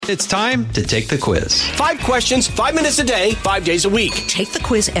It's time to take the quiz. 5 questions, 5 minutes a day, 5 days a week. Take the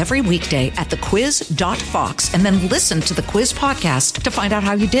quiz every weekday at thequiz.fox and then listen to the quiz podcast to find out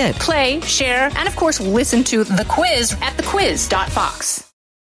how you did. Play, share, and of course, listen to the quiz at thequiz.fox.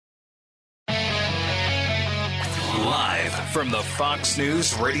 Live from the Fox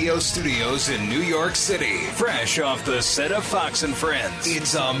News radio studios in New York City, fresh off the set of Fox and Friends,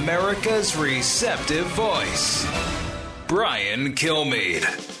 it's America's receptive voice, Brian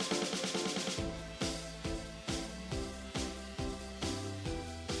Kilmeade.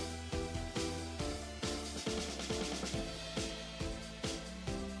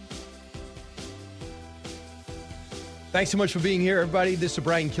 Thanks so much for being here, everybody. This is the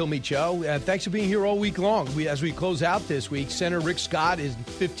Brian Kilmeade Show. Thanks for being here all week long. As we close out this week, Senator Rick Scott is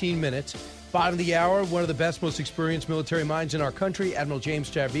 15 minutes. Bottom of the hour, one of the best, most experienced military minds in our country, Admiral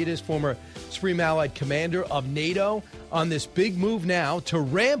James Stavridis, former Supreme Allied Commander of NATO, on this big move now to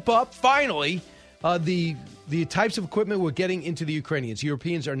ramp up, finally, the types of equipment we're getting into the Ukrainians.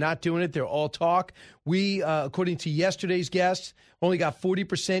 Europeans are not doing it. They're all talk. We, according to yesterday's guests, only got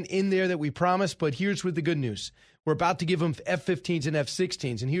 40% in there that we promised, but here's with the good news. We're about to give them F-15s and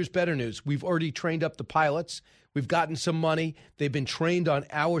F-16s, and here's better news. We've already trained up the pilots. We've gotten some money. They've been trained on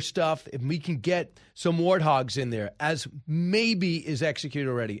our stuff. If we can get some Warthogs in there, as maybe is executed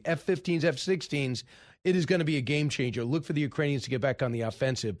already, F-15s, F-16s, it is going to be a game changer. Look for the Ukrainians to get back on the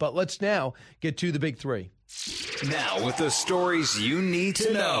offensive. But let's now get to the big three. Now, with the stories you need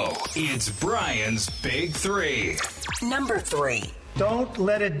to know, it's Brian's Big Three. Number 3. Don't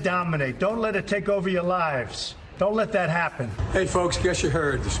let it dominate. Don't let it take over your lives. Don't let that happen. Hey, folks, guess you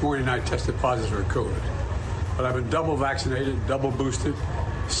heard this morning I tested positive for COVID. But I've been double vaccinated, double boosted.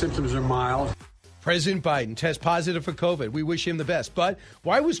 Symptoms are mild. President Biden tests positive for COVID. We wish him the best. But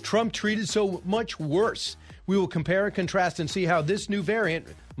why was Trump treated so much worse? We will compare and contrast and see how this new variant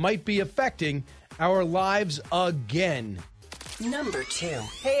might be affecting our lives again. Number 2.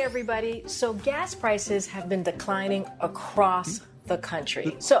 Hey, everybody. So gas prices have been declining across the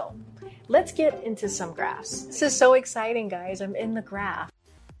country. So let's get into some graphs. This is so exciting, guys. I'm in the graph.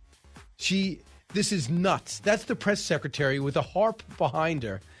 This is nuts. That's the press secretary with a harp behind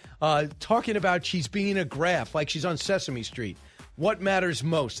her, talking about she's being a graph like she's on Sesame Street. What matters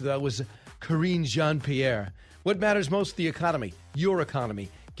most? That was Karine Jean-Pierre. What matters most? The economy, your economy.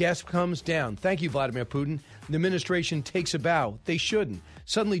 Gas comes down. Thank you, Vladimir Putin. The administration takes a bow. They shouldn't.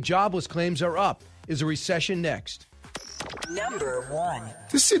 Suddenly, jobless claims are up. Is a recession next? Number 1.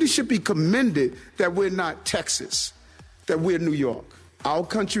 The city should be commended that we're not Texas, that we're New York. Our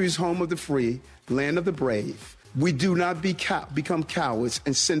country is home of the free, land of the brave. We do not become cowards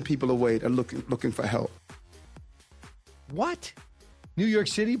and send people away that are looking for help. What? New York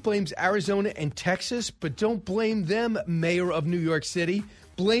City blames Arizona and Texas, but don't blame them, Mayor of New York City.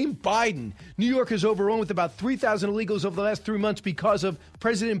 Blame Biden. New York is overrun with about 3,000 illegals over the last 3 months because of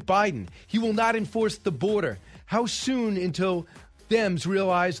President Biden. He will not enforce the border. How soon until Dems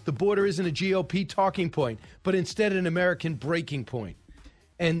realize the border isn't a GOP talking point, but instead an American breaking point?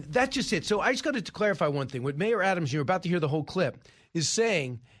 And that's just it. So I just got to clarify one thing. What Mayor Adams, you're about to hear the whole clip, is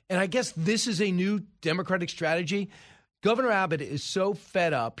saying, and I guess this is a new Democratic strategy. Governor Abbott is so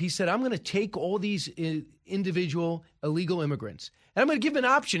fed up. He said, I'm going to take all these individual illegal immigrants, and I'm going to give them an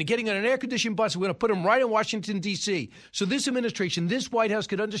option of getting on an air-conditioned bus. We're going to put them right in Washington, D.C. So this administration, this White House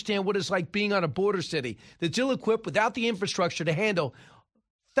could understand what it's like being on a border city that's ill-equipped without the infrastructure to handle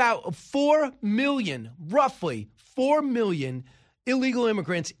 4 million, roughly 4 million illegal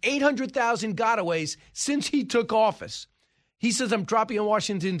immigrants, 800,000 gotaways since he took office. He says, I'm dropping in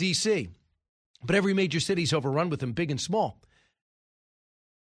Washington, D.C., but every major city is overrun with them, big and small.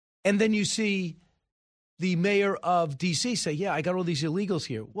 And then you see the mayor of D.C. say, yeah, I got all these illegals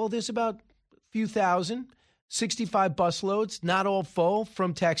here. Well, there's about a few thousand, 65 busloads, not all full,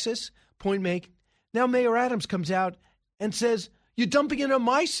 from Texas, point make. Now Mayor Adams comes out and says, you're dumping into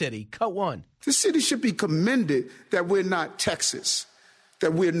my city. Cut one. The city should be commended that we're not Texas,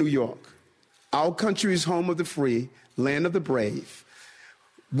 that we're New York. Our country is home of the free, land of the brave.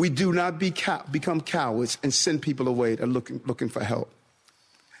 We do not become cowards and send people away that are looking for help.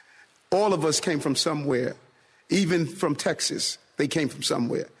 All of us came from somewhere, even from Texas. They came from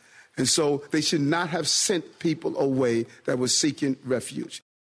somewhere. And so they should not have sent people away that were seeking refuge.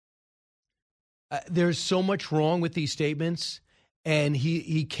 There's so much wrong with these statements, and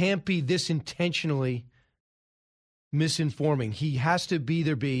he can't be this intentionally misinforming. He has to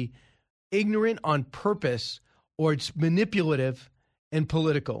either be ignorant on purpose or it's manipulative and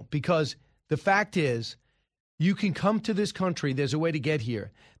political, because the fact is you can come to this country. There's a way to get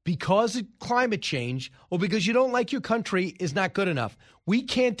here. Because of climate change or because you don't like your country is not good enough. We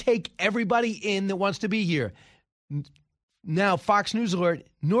can't take everybody in that wants to be here. Now, Fox News Alert,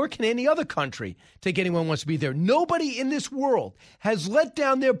 nor can any other country take anyone who wants to be there. Nobody in this world has let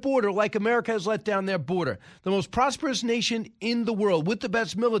down their border like America has let down their border. The most prosperous nation in the world with the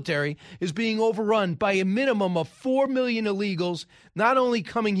best military is being overrun by a minimum of 4 million illegals, not only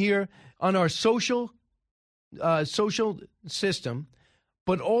coming here on our social system,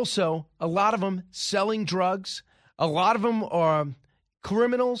 but also a lot of them selling drugs. A lot of them are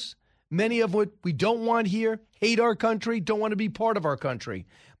criminals, many of what we don't want here, hate our country, don't want to be part of our country.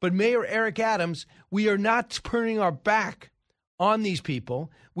 But Mayor Eric Adams, we are not turning our back on these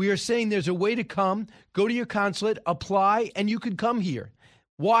people. We are saying there's a way to come, go to your consulate, apply, and you can come here.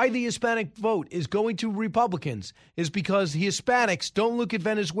 Why the Hispanic vote is going to Republicans is because Hispanics don't look at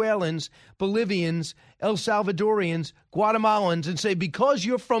Venezuelans, Bolivians, El Salvadorians, Guatemalans and say, because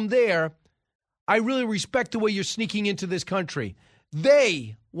you're from there, I really respect the way you're sneaking into this country.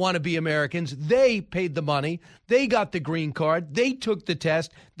 They want to be Americans. They paid the money. They got the green card. They took the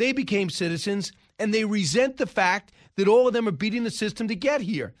test. They became citizens, and they resent the fact that all of them are beating the system to get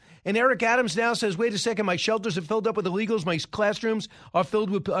here. And Eric Adams now says, wait a second, my shelters are filled up with illegals. My classrooms are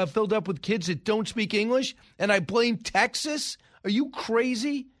filled up with kids that don't speak English. And I blame Texas? Are you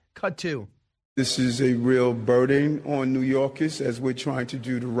crazy? Cut two. This is a real burden on New Yorkers as we're trying to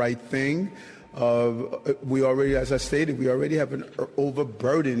do the right thing. We already, as I stated, we already have an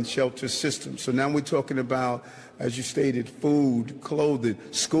overburdened shelter system. So now we're talking about, as you stated, food, clothing,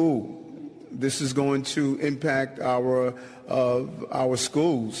 school. This is going to impact our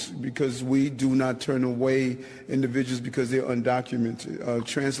schools because we do not turn away individuals because they're undocumented.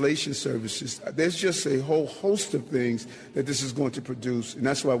 Translation services. There's just a whole host of things that this is going to produce, and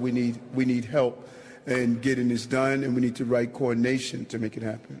that's why we need help in getting this done, and we need the right coordination to make it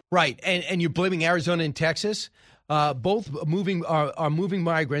happen. Right, and you're blaming Arizona and Texas. Both are moving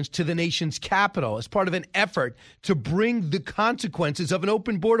migrants to the nation's capital as part of an effort to bring the consequences of an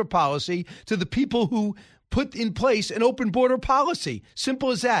open border policy to the people who put in place an open border policy. Simple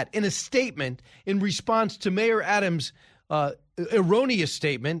as that. In a statement in response to Mayor Adams' erroneous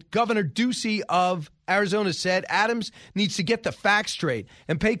statement, Governor Ducey of Arizona said Adams needs to get the facts straight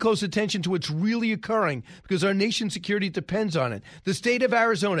and pay close attention to what's really occurring because our nation's security depends on it. The state of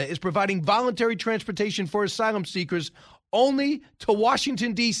Arizona is providing voluntary transportation for asylum seekers only to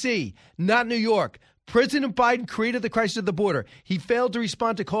Washington, D.C., not New York. President Biden created the crisis at the border. He failed to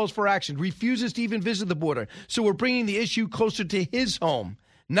respond to calls for action, refuses to even visit the border. So we're bringing the issue closer to his home,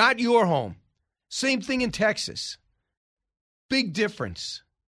 not your home. Same thing in Texas. Big difference.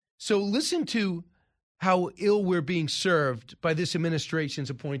 So listen to how ill we're being served by this administration's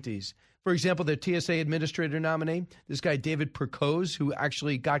appointees. For example, the TSA administrator nominee, this guy David Percoz, who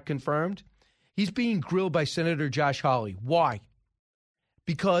actually got confirmed, he's being grilled by Senator Josh Hawley. Why?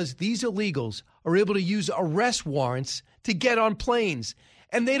 Because these illegals are able to use arrest warrants to get on planes,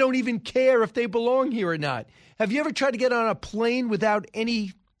 and they don't even care if they belong here or not. Have you ever tried to get on a plane without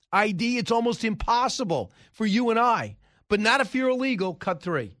any ID? It's almost impossible for you and I, but not if you're illegal. Cut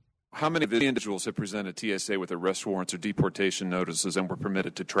three. How many of the individuals have presented TSA with arrest warrants or deportation notices and were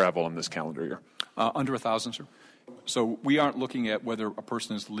permitted to travel in this calendar year? Under 1,000, sir. So we aren't looking at whether a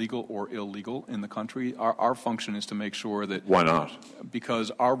person is legal or illegal in the country. Our function is to make sure that... Why not?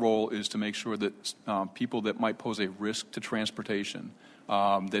 Because our role is to make sure that people that might pose a risk to transportation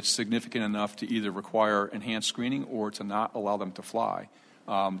that's significant enough to either require enhanced screening or to not allow them to fly,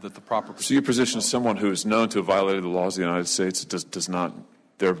 that the proper... So your position is someone who is known to have violated the laws of the United States does not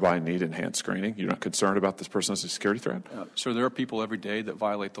thereby need enhanced screening? You're not concerned about this person as a security threat? Sir, there are people every day that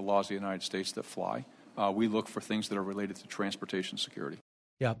violate the laws of the United States that fly. We look for things that are related to transportation security.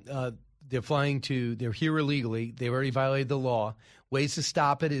 Yeah, they're here illegally. They've already violated the law. Ways to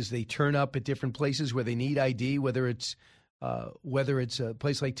stop it is they turn up at different places where they need ID, whether it's a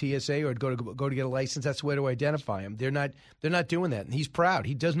place like TSA or go to get a license. That's the way to identify them. They're not doing that, and he's proud.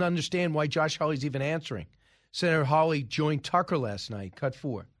 He doesn't understand why Josh Hawley's even answering. Senator Hawley joined Tucker last night. Cut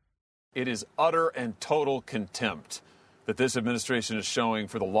four. It is utter and total contempt that this administration is showing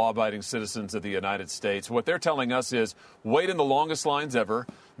for the law-abiding citizens of the United States. What they're telling us is wait in the longest lines ever,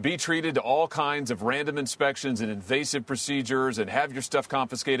 be treated to all kinds of random inspections and invasive procedures and have your stuff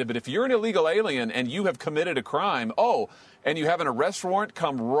confiscated. But if you're an illegal alien and you have committed a crime, and you have an arrest warrant,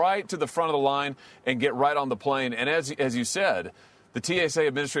 come right to the front of the line and get right on the plane. And as you said, the TSA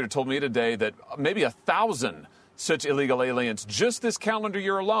administrator told me today that maybe 1,000 such illegal aliens just this calendar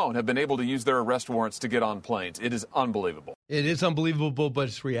year alone have been able to use their arrest warrants to get on planes. It is unbelievable. It is unbelievable, but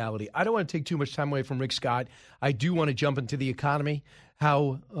it's reality. I don't want to take too much time away from Rick Scott. I do want to jump into the economy,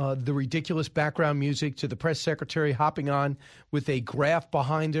 how the ridiculous background music to the press secretary hopping on with a graph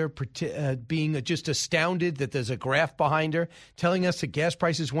behind her, being just astounded that there's a graph behind her, telling us that gas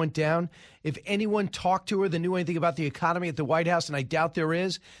prices went down. If anyone talked to her that knew anything about the economy at the White House, and I doubt there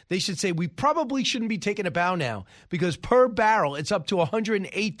is, they should say we probably shouldn't be taking a bow now because per barrel it's up to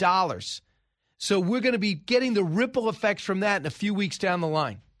 $108. So we're going to be getting the ripple effects from that in a few weeks down the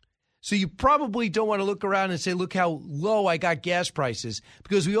line. So you probably don't want to look around and say, look how low I got gas prices,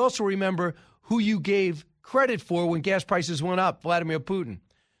 because we also remember who you gave credit for when gas prices went up, Vladimir Putin.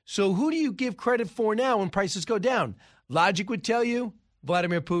 So who do you give credit for now when prices go down? Logic would tell you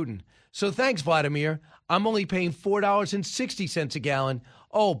Vladimir Putin. So thanks, Vladimir. I'm only paying $4.60 a gallon.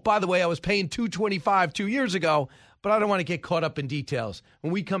 Oh, by the way, I was paying $2.25 2 years ago, but I don't want to get caught up in details.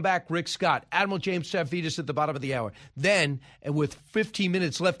 When we come back, Rick Scott, Admiral James Stavridis at the bottom of the hour. Then, and with 15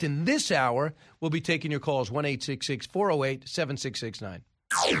 minutes left in this hour, we'll be taking your calls, 1-866-408-7669.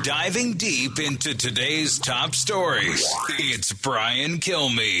 Diving deep into today's top stories, it's Brian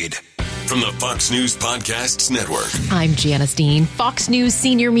Kilmeade. From the Fox News Podcasts Network. I'm Janice Dean, Fox News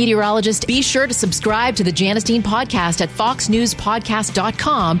senior meteorologist. Be sure to subscribe to the Janice Dean podcast at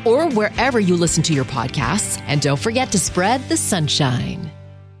foxnewspodcast.com or wherever you listen to your podcasts. And don't forget to spread the sunshine.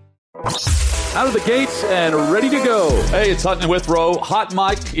 Out of the gates and ready to go. Hey, it's Hutton Withrow. Hot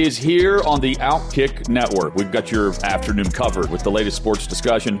Mike is here on the Outkick Network. We've got your afternoon covered with the latest sports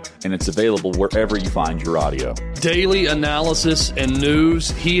discussion, and it's available wherever you find your audio. Daily analysis and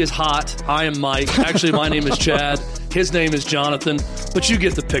news. He is hot. I am Mike. Actually, my name is Chad. His name is Jonathan, but you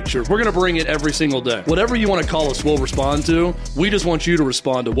get the picture. We're going to bring it every single day. Whatever you want to call us, we'll respond to. We just want you to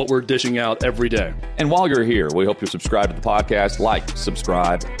respond to what we're dishing out every day. And while you're here, we hope you subscribe to the podcast, like,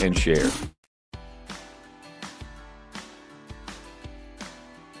 subscribe, and share.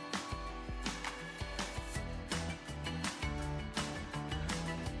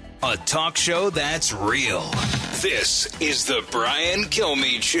 A talk show that's real. This is the Brian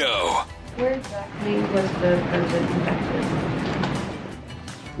Kilmeade Show. Where exactly was the president infected?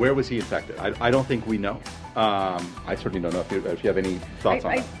 Where was he infected? I don't think we know. I certainly don't know if you have any thoughts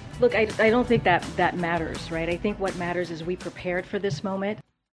on that. Look, I don't think that matters, right? I think what matters is we prepared for this moment.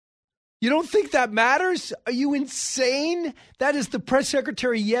 You don't think that matters? Are you insane? That is the press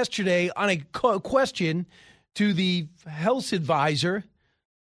secretary yesterday on a question to the health advisor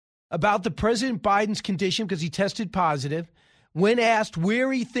about the President Biden's condition because he tested positive. When asked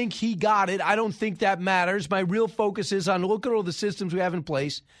where he thinks he got it, I don't think that matters. My real focus is on look at all the systems we have in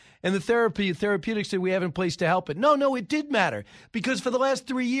place and the therapeutics that we have in place to help it. No, it did matter because for the last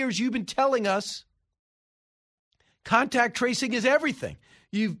 3 years, you've been telling us contact tracing is everything.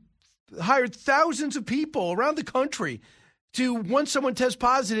 You've hired thousands of people around the country to, once someone tests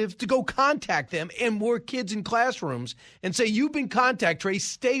positive, to go contact them and more kids in classrooms and say, you've been contact traced,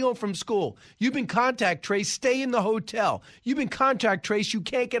 stay home from school. You've been contact traced, stay in the hotel. You've been contact traced, you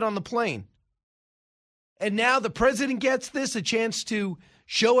can't get on the plane. And now the president gets this, a chance to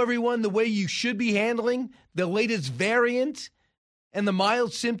show everyone the way you should be handling the latest variant and the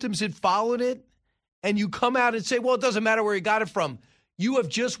mild symptoms that followed it. And you come out and say, well, it doesn't matter where he got it from. You have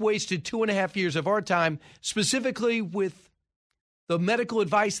just wasted 2.5 years of our time, specifically with the medical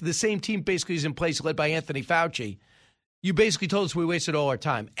advice of the same team basically is in place, led by Anthony Fauci. You basically told us we wasted all our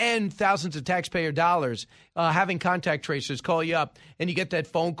time and thousands of taxpayer dollars having contact tracers call you up, and you get that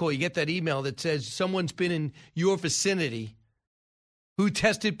phone call, you get that email that says someone's been in your vicinity who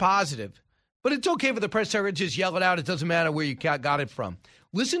tested positive. But it's okay for the press secretary to just yell it out. It doesn't matter where you got it from.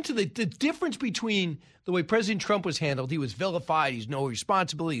 Listen to the difference between the way President Trump was handled. He was vilified. He's no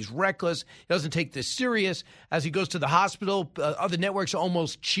responsibility. He's reckless. He doesn't take this serious. As he goes to the hospital, other networks are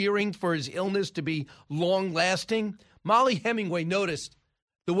almost cheering for his illness to be long-lasting. Molly Hemingway noticed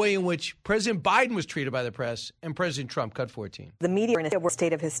the way in which President Biden was treated by the press and President Trump, cut 14. The media were in a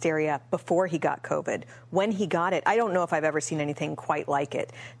state of hysteria before he got COVID. When he got it, I don't know if I've ever seen anything quite like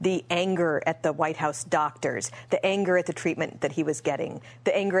it. The anger at the White House doctors, the anger at the treatment that he was getting,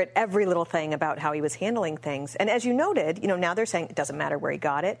 the anger at every little thing about how he was handling things. And as you noted, now they're saying it doesn't matter where he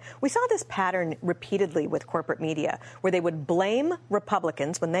got it. We saw this pattern repeatedly with corporate media where they would blame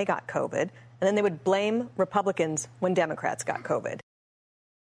Republicans when they got COVID, and then they would blame Republicans when Democrats got COVID.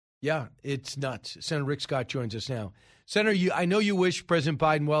 Yeah, it's nuts. Senator Rick Scott joins us now. Senator, I know you wish President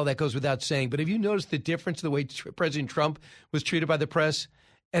Biden well. That goes without saying. But have you noticed the difference in the way President Trump was treated by the press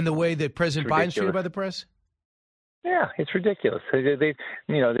and the way that President Biden's treated by the press? Yeah, it's ridiculous. They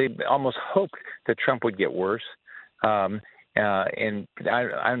almost hoped that Trump would get worse. And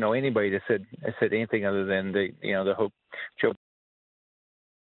I don't know anybody that said anything other than the hope Joe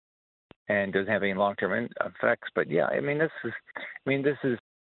and doesn't have any long-term effects. But yeah, this is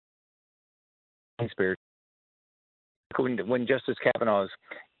spirit. When Justice Kavanaugh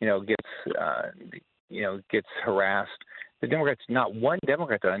gets harassed, the Democrats, not one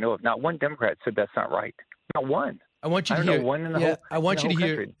Democrat that I know of, not one Democrat said that's not right. Not one. I want you to hear. I want you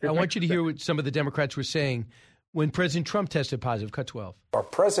to hear what some of the Democrats were saying when President Trump tested positive. Cut 12. Our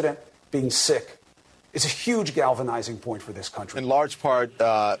president being sick is a huge galvanizing point for this country. In large part,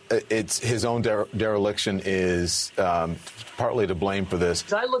 it's his own dereliction is partly to blame for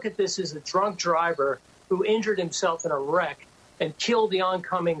this. I look at this as a drunk driver who injured himself in a wreck and killed the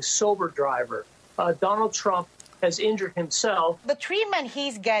oncoming sober driver. Donald Trump has injured himself. The treatment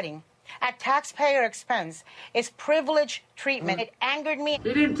he's getting at taxpayer expense is privileged treatment. It angered me.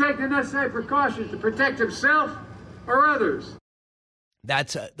 He didn't take the necessary precautions to protect himself or others.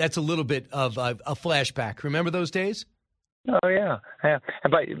 That's a little bit of a flashback. Remember those days? Oh, yeah.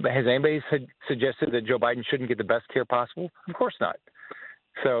 But has anybody suggested that Joe Biden shouldn't get the best care possible? Of course not.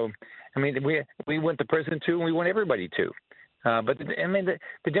 So, we want the president to, and we want everybody to. But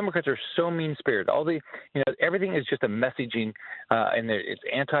the Democrats are so mean-spirited. Everything is just a messaging, and it's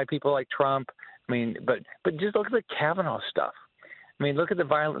anti-people like Trump. But just look at the Kavanaugh stuff. Look at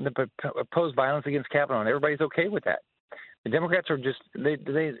the proposed violence against Kavanaugh, and everybody's okay with that. The Democrats are just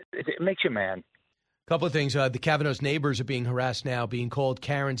it makes you mad. A couple of things. The Kavanaugh's neighbors are being harassed now, being called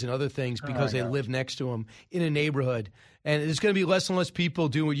Karens and other things because they live next to him in a neighborhood. And there's going to be less and less people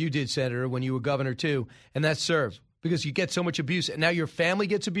doing what you did, Senator, when you were governor, too. And that's served because you get so much abuse. And now your family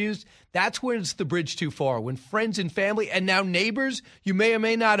gets abused. That's when it's the bridge too far. When friends and family and now neighbors you may or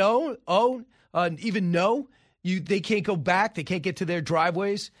may not even know, they can't go back. They can't get to their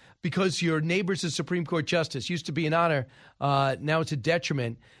driveways because your neighbor's a Supreme Court justice. Used to be an honor. Now it's a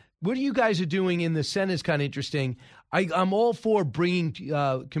detriment. What you guys are doing in the Senate is kind of interesting. I'm all for bringing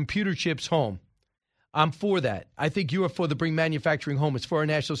computer chips home. I'm for that. I think you are for the bring manufacturing home. It's for our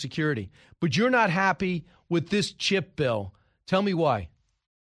national security. But you're not happy with this chip bill. Tell me why.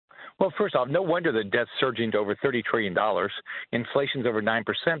 Well, first off, no wonder the debt's surging to over $30 trillion. Inflation's over 9%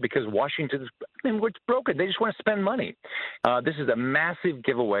 because Washington's it's broken. They just want to spend money. This is a massive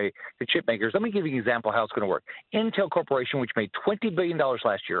giveaway to chip makers. Let me give you an example of how it's going to work. Intel Corporation, which made $20 billion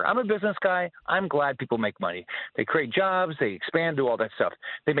last year. I'm a business guy. I'm glad people make money. They create jobs. They expand, do all that stuff.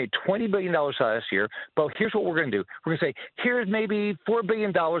 They made $20 billion last year. But here's what we're going to do. We're going to say, here's maybe $4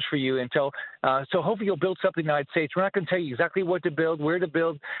 billion for you, Intel. So hopefully you'll build something in the United States. We're not going to tell you exactly what to build, where to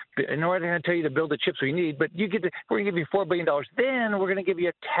build. Nor are they going to tell you to build the chips you need, but we're going to give you $4 billion. Then we're going to give you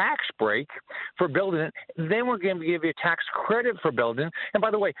a tax break for building it. Then we're going to give you a tax credit for building it. And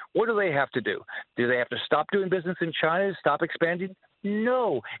by the way, what do they have to do? Do they have to stop doing business in China, stop expanding?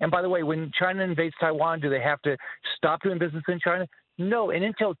 No. And by the way, when China invades Taiwan, do they have to stop doing business in China? No. And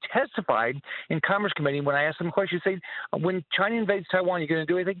Intel testified in Commerce Committee when I asked them a question, saying, when China invades Taiwan, you're going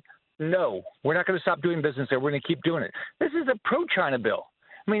to do anything? No. We're not going to stop doing business there. We're going to keep doing it. This is a pro-China bill.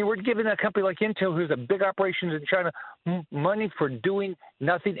 We're giving a company like Intel, who's a big operations in China, money for doing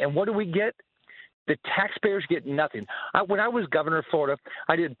nothing. And what do we get? The taxpayers get nothing. When I was governor of Florida,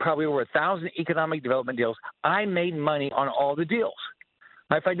 I did probably over 1,000 economic development deals. I made money on all the deals.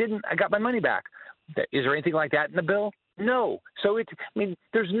 If I didn't, I got my money back. Is there anything like that in the bill? No. So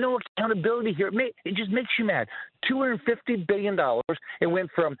there's no accountability here. It just makes you mad. $250 billion. It went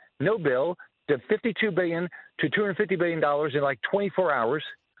from no bill to $52 billion to $250 billion in like 24 hours,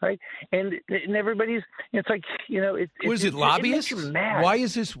 right? And everybody's, it's like, Was it lobbyists? Why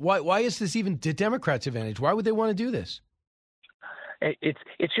is this? Why is this even to Democrats' advantage? Why would they want to do this?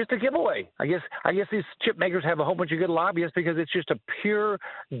 It's just a giveaway. I guess these chip makers have a whole bunch of good lobbyists because it's just a pure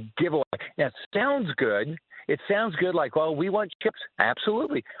giveaway. Now, it sounds good. It sounds good like, well, we want chips.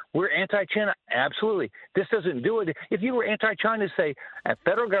 Absolutely. We're anti-China. Absolutely. This doesn't do it. If you were anti-China, say, at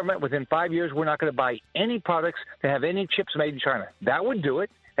federal government, within 5 years, we're not going to buy any products that have any chips made in China. That would do it.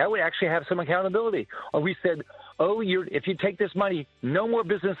 That would actually have some accountability. Or we said, if you take this money, no more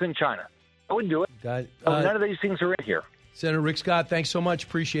business in China. That would do it. None of these things are in here. Senator Rick Scott, thanks so much.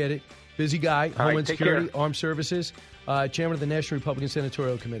 Appreciate it. Busy guy, Homeland Security, Armed Services, Chairman of the National Republican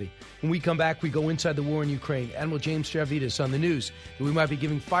Senatorial Committee. When we come back, we go inside the war in Ukraine. Admiral James Stavridis on the news that we might be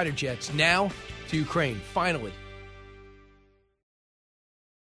giving fighter jets now to Ukraine, finally.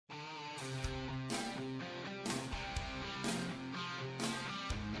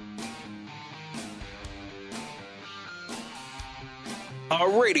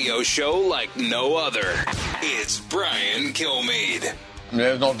 A radio show like no other. It's Brian Kilmeade.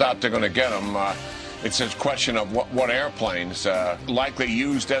 There's no doubt they're going to get him. It's a question of what airplanes, likely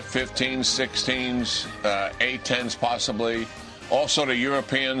used F-15s, 16s, A-10s possibly. Also, the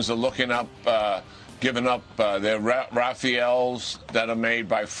Europeans are looking up, giving up their Rafales that are made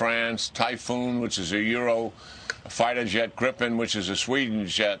by France, Typhoon, which is a Euro fighter jet, Gripen, which is a Sweden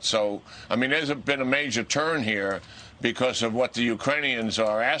jet. So, I mean, there's been a major turn here because of what the Ukrainians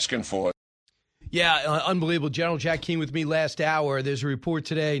are asking for. Yeah, unbelievable. General Jack Keane with me last hour. There's a report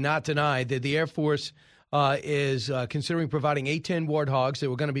today, not denied, that the Air Force is considering providing A-10 Warthogs that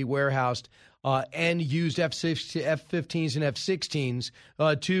were going to be warehoused and used F-15s and F-16s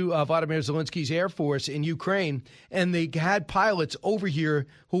to Vladimir Zelensky's Air Force in Ukraine. And they had pilots over here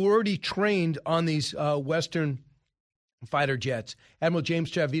who were already trained on these Western fighter jets. Admiral James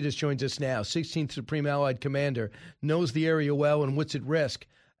Stavridis joins us now, 16th Supreme Allied Commander, knows the area well and what's at risk.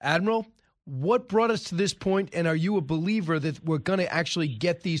 Admiral, what brought us to this point, and are you a believer that we're going to actually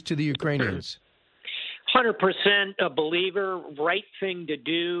get these to the Ukrainians? 100% a believer, right thing to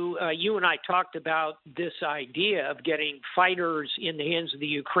do. You and I talked about this idea of getting fighters in the hands of the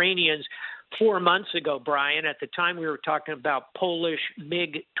Ukrainians 4 months ago, Brian. At the time, we were talking about Polish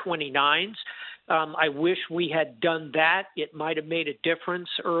MiG-29s. I wish we had done that. It might have made a difference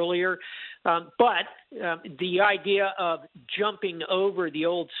earlier. But the idea of jumping over the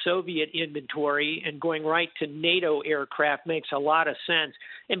old Soviet inventory and going right to NATO aircraft makes a lot of sense.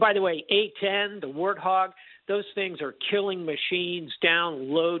 And by the way, A-10, the Warthog, those things are killing machines down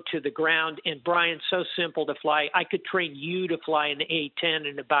low to the ground. And Brian, so simple to fly. I could train you to fly an A-10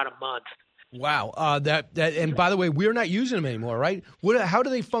 in about a month. Wow. And by the way, we're not using them anymore, right? How do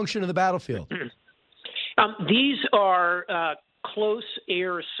they function in the battlefield? These are close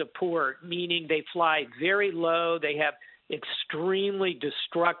air support, meaning they fly very low. They have extremely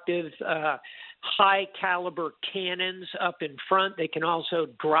destructive, high-caliber cannons up in front. They can also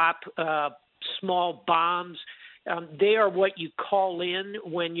drop small bombs. They are what you call in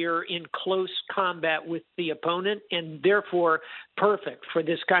when you're in close combat with the opponent, and therefore perfect for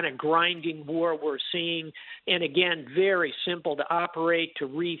this kind of grinding war we're seeing. And again, very simple to operate, to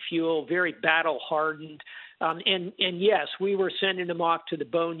refuel, very battle-hardened. And yes, we were sending them off to the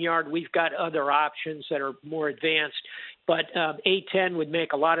boneyard. We've got other options that are more advanced, but A-10 would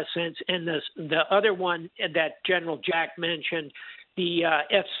make a lot of sense. And the other one that General Jack mentioned, the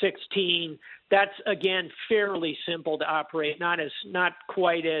F-16, that's, again, fairly simple to operate, not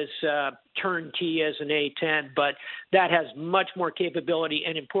quite as turnkey as an A-10, but that has much more capability.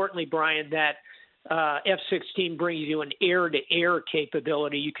 And importantly, Brian, that F-16 brings you an air-to-air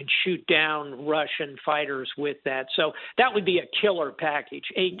capability. You can shoot down Russian fighters with that. So that would be a killer package,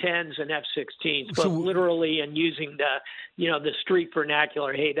 A-10s and F-16s, but literally and using the street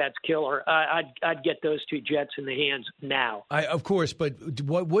vernacular, hey, that's killer. I'd get those two jets in the hands now. Of course, but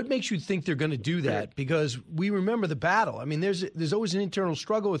what makes you think they're going to do that? Because we remember the battle. I mean, there's always an internal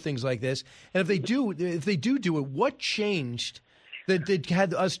struggle with things like this. And if they do it, what changed that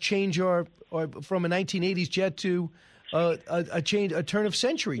had us change our from a 1980s jet to a turn of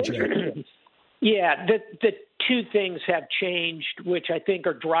century jet? Yeah, the two things have changed, which I think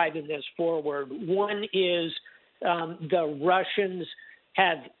are driving this forward. One is the Russians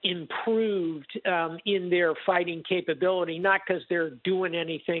have improved in their fighting capability, not because they're doing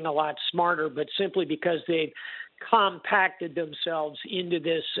anything a lot smarter, but simply because they've compacted themselves into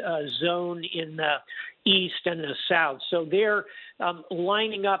this zone in the east and the south. So they're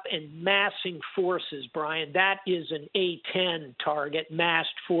lining up and massing forces, Brian. That is an A-10 target, massed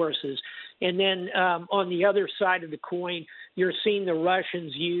forces. And then on the other side of the coin, you're seeing the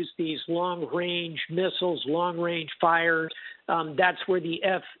Russians use these long-range missiles, long-range fires. That's where the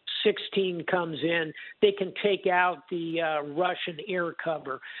F-16 comes in. They can take out the Russian air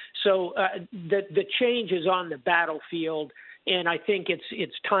cover. So the change is on the battlefield, and I think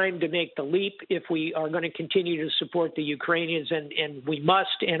it's time to make the leap if we are going to continue to support the Ukrainians, and we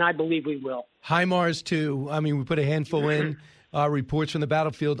must, and I believe we will. HIMARS, too. I mean, we put a handful in. Reports from the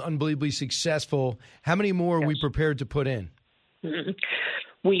battlefield, unbelievably successful. How many more are we prepared to put in?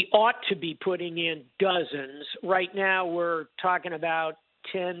 We ought to be putting in dozens. Right now, we're talking about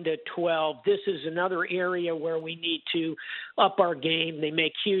 10 to 12. This is another area where we need to up our game. They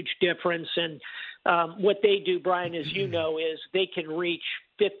make huge difference. And what they do, Brian, as you know, is they can reach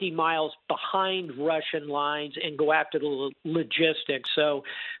 50 miles behind Russian lines and go after the logistics. So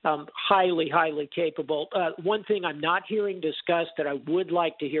highly, highly capable. One thing I'm not hearing discussed that I would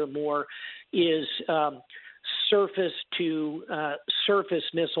like to hear more is surface-to-surface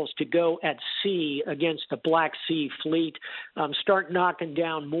missiles to go at sea against the Black Sea fleet, start knocking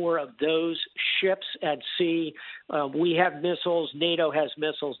down more of those ships at sea. We have missiles. NATO has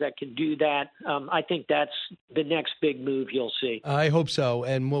missiles that can do that. I think that's the next big move you'll see. I hope so,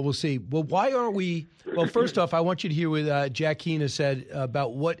 and we'll see. Well, why aren't we – well, first off, I want you to hear what Jack Keane has said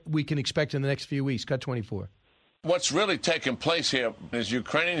about what we can expect in the next few weeks. Cut 24. What's really taking place here is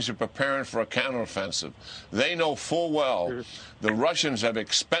Ukrainians are preparing for a counteroffensive. They know full well the Russians have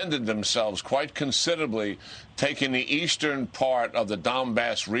expended themselves quite considerably taking the eastern part of the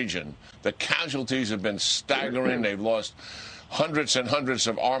Donbass region. The casualties have been staggering. They've lost hundreds and hundreds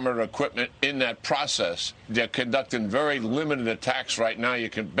of armored equipment in that process. They're conducting very limited attacks right now. You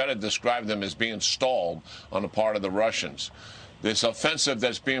can better describe them as being stalled on the part of the Russians. This offensive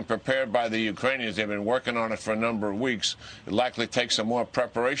that's being prepared by the Ukrainians, they've been working on it for a number of weeks. It likely takes a more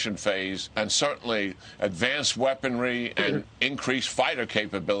preparation phase, and certainly advanced weaponry and increased fighter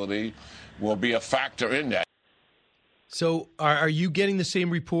capability will be a factor in that. So are you getting the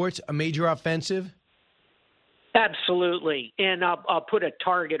same reports, a major offensive? Absolutely, and I'll put a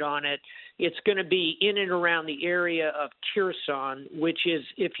target on it. It's going to be in and around the area of Kherson, which is,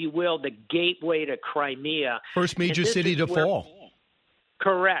 if you will, the gateway to Crimea. First major city to fall.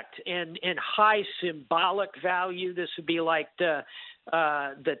 Correct, and high symbolic value. This would be like the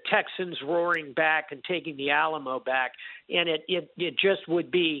Texans roaring back and taking the Alamo back, and it just would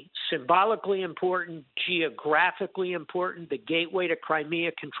be symbolically important, geographically important. The gateway to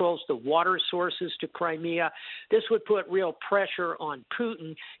Crimea controls the water sources to Crimea. This would put real pressure on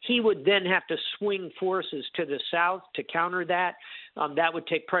Putin. He would then have to swing forces to the south to counter that. That would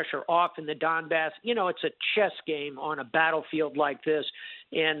take pressure off in the Donbass. You know, it's a chess game on a battlefield like this.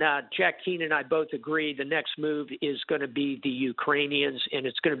 And Jack Keane and I both agree the next move is going to be the Ukrainians, and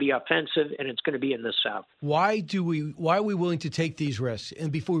it's going to be offensive, and it's going to be in the south. Why are we willing to take these risks?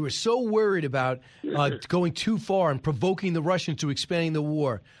 And before we were so worried about going too far and provoking the Russians to expanding the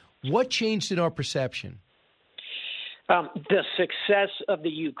war, what changed in our perception? The success of the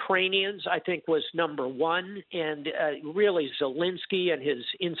Ukrainians, I think, was number one, and really Zelensky and his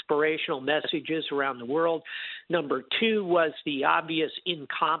inspirational messages around the world. Number two was the obvious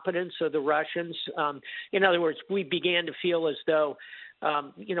incompetence of the Russians. In other words, we began to feel as though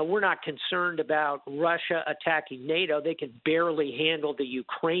we're not concerned about Russia attacking NATO. They can barely handle the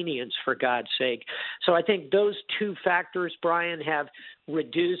Ukrainians, for God's sake. So I think those two factors, Brian, have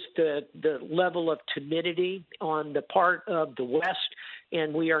reduced the level of timidity on the part of the West,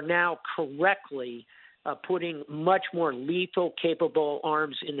 and we are now correctly putting much more lethal, capable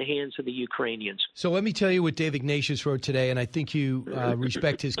arms in the hands of the Ukrainians. So let me tell you what Dave Ignatius wrote today, and I think you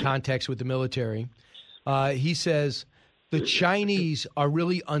respect his context with the military. He says, the Chinese are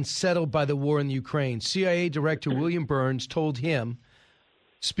really unsettled by the war in the Ukraine. CIA Director William Burns told him,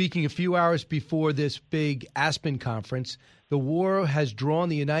 speaking a few hours before this big Aspen conference, the war has drawn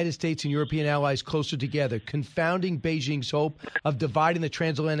the United States and European allies closer together, confounding Beijing's hope of dividing the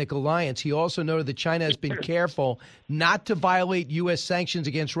transatlantic alliance. He also noted that China has been careful not to violate U.S. sanctions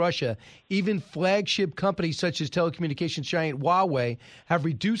against Russia. Even flagship companies such as telecommunications giant Huawei have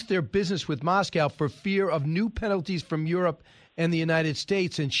reduced their business with Moscow for fear of new penalties from Europe and the United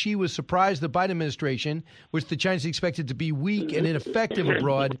States. And she was surprised the Biden administration, which the Chinese expected to be weak and ineffective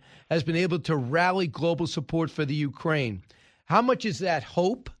abroad, has been able to rally global support for the Ukraine. How much is that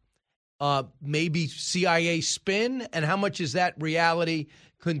hope, maybe CIA spin, and how much is that reality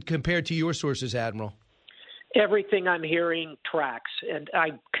compared to your sources, Admiral? Everything I'm hearing tracks, and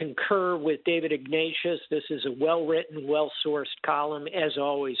I concur with David Ignatius. This is a well-written, well-sourced column, as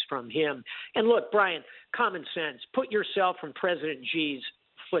always, from him. And look, Brian, common sense. Put yourself in President Xi's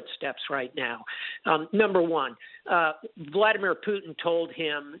footsteps right now. Number one, Vladimir Putin told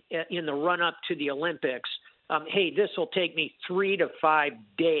him in the run-up to the Olympics, hey, this will take me 3 to 5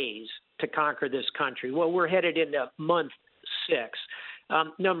 days to conquer this country. Well, we're headed into month 6.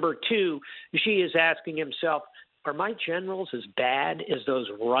 Number two, Xi is asking himself, are my generals as bad as those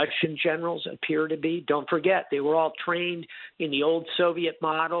Russian generals appear to be? Don't forget, they were all trained in the old Soviet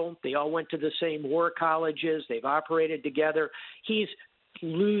model. They all went to the same war colleges. They've operated together. He's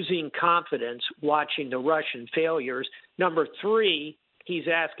losing confidence watching the Russian failures. Number three, he's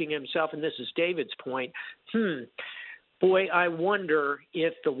asking himself, and this is David's point, boy, I wonder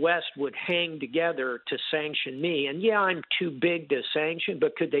if the West would hang together to sanction me. And yeah, I'm too big to sanction,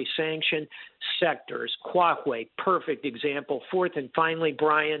 but could they sanction sectors? Huawei, perfect example. Fourth and finally,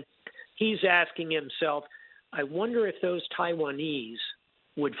 Brian, he's asking himself, I wonder if those Taiwanese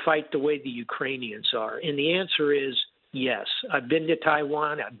would fight the way the Ukrainians are. And the answer is yes. I've been to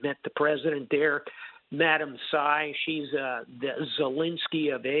Taiwan. I've met the president there. Madam Tsai. She's the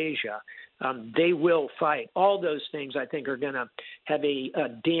Zelensky of Asia. They will fight. All those things, I think, are going to have a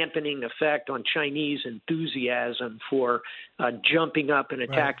dampening effect on Chinese enthusiasm for jumping up and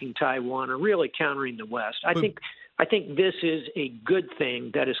attacking Taiwan or really countering the West. I think this is a good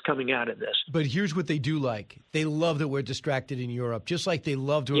thing that is coming out of this. But here's what they do like. They love that we're distracted in Europe, just like they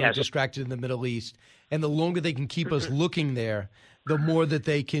loved when we're distracted in the Middle East. And the longer they can keep us looking there, the more that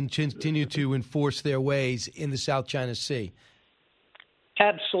they can continue to enforce their ways in the South China Sea.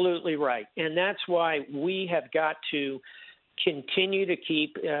 Absolutely right. And that's why we have got to continue to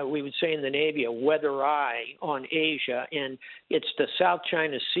keep, we would say in the Navy, a weather eye on Asia. And it's the South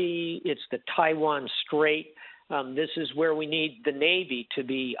China Sea, it's the Taiwan Strait. This is where we need the Navy to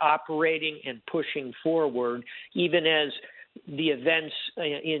be operating and pushing forward, even as the events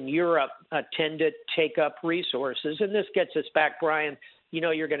in Europe tend to take up resources. And this gets us back, Brian. You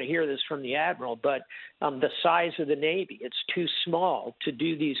know, you're going to hear this from the Admiral, but the size of the Navy, it's too small to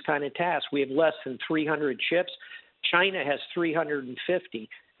do these kind of tasks. We have less than 300 ships. China has 350.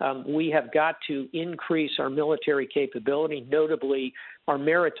 We have got to increase our military capability, notably our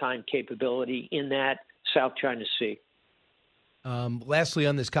maritime capability in that South China Sea. Lastly,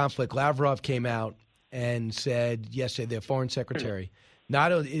 on this conflict, Lavrov came out and said yesterday, their foreign secretary,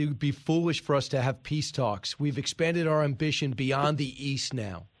 it would be foolish for us to have peace talks. We've expanded our ambition beyond the East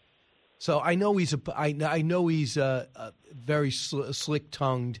now. So I know he's very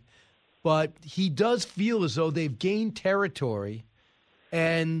slick-tongued, but he does feel as though they've gained territory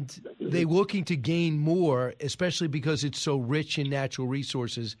and they're looking to gain more, especially because it's so rich in natural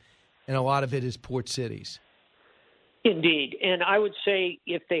resources, and a lot of it is port cities. Indeed. And I would say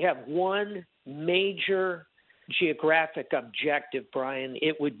if they have one major geographic objective, Brian,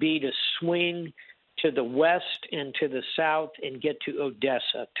 it would be to swing to the west and to the south and get to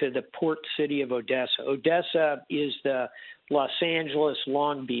Odessa, to the port city of Odessa. Odessa is the Los Angeles,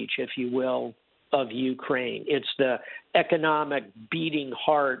 Long Beach, if you will, of Ukraine. It's the economic beating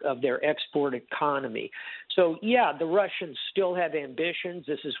heart of their export economy. So, yeah, the Russians still have ambitions.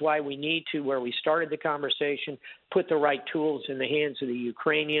 This is why we need to, where we started the conversation, put the right tools in the hands of the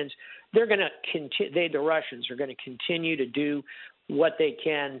Ukrainians. They're going to the Russians are going to continue to do what they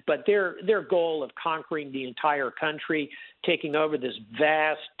can, but their goal of conquering the entire country, taking over this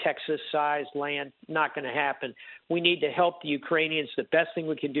vast Texas-sized land, not going to happen. We need to help the Ukrainians. The best thing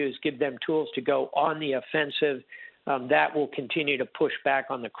we can do is give them tools to go on the offensive. That will continue to push back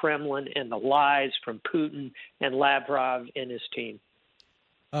on the Kremlin and the lies from Putin and Lavrov and his team.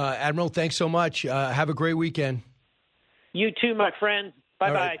 Admiral, thanks so much. Have a great weekend. You too, my friend.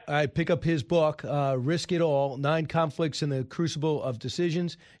 Bye-bye. All right, pick up his book, Risk It All, 9 Conflicts in the Crucible of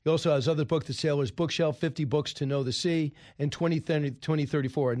Decisions. He also has other book, The Sailor's Bookshelf, 50 Books to Know the Sea, and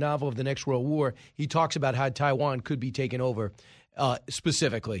 2034, a novel of the next World War. He talks about how Taiwan could be taken over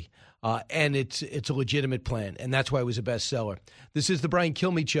specifically, and it's a legitimate plan, and that's why it was a bestseller. This is The Brian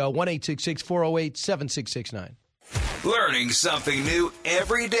Kilmeade Show, 1-866-408-7669. Learning something new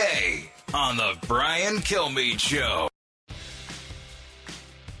every day on The Brian Kilmeade Show.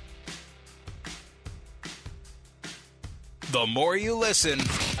 The more you listen,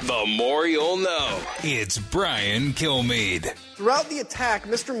 the more you'll know. It's Brian Kilmeade. Throughout the attack,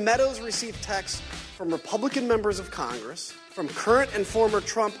 Mr. Meadows received texts from Republican members of Congress, from current and former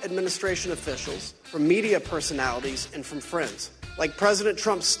Trump administration officials, from media personalities, and from friends. Like President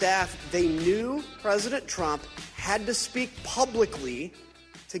Trump's staff, they knew President Trump had to speak publicly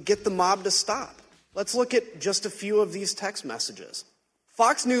to get the mob to stop. Let's look at just a few of these text messages.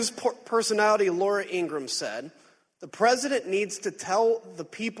 Fox News personality Laura Ingraham said, "The president needs to tell the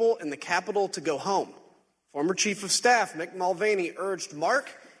people in the Capitol to go home." Former Chief of Staff Mick Mulvaney urged Mark,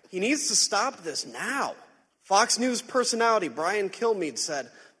 he needs to stop this now. Fox News personality Brian Kilmeade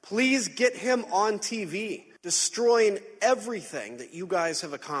said, "Please get him on TV, destroying everything that you guys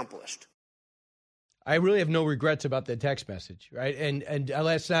have accomplished." I really have no regrets about the text message, right? And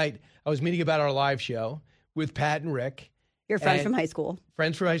last night I was meeting about our live show with Pat and Rick. Your friends from high school.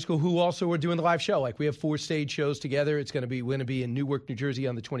 Friends from high school who also were doing the live show. Like we have 4 stage shows together. We're going to be in Newark, New Jersey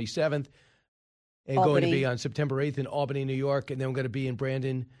on the 27th. And going to be on September 8th in Albany, New York. And then we're going to be in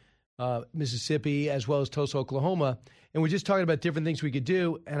Brandon, Mississippi, as well as Tulsa, Oklahoma. And we're just talking about different things we could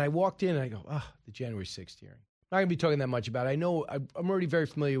do. And I walked in and I go, the January 6th hearing. I'm not going to be talking that much about it. I know I'm already very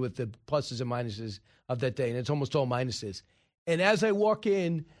familiar with the pluses and minuses of that day. And it's almost all minuses. And as I walk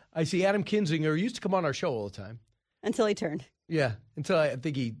in, I see Adam Kinzinger, who used to come on our show all the time. Until he turned. Yeah, until I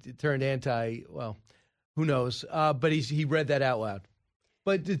think he turned well, who knows? But he read that out loud.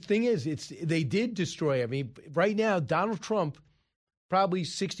 But the thing is, they did destroy. I mean, right now, Donald Trump probably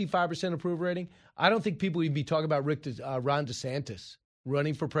 65% approval rating. I don't think people would be talking about Ron DeSantis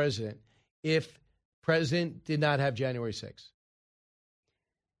running for president if president did not have January 6th.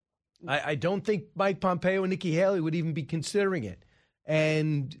 I don't think Mike Pompeo and Nikki Haley would even be considering it.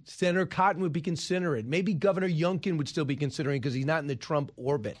 And Senator Cotton would be considering it. Maybe Governor Youngkin would still be considering it because he's not in the Trump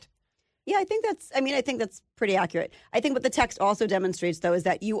orbit. Yeah, I think that's pretty accurate. I think what the text also demonstrates, though, is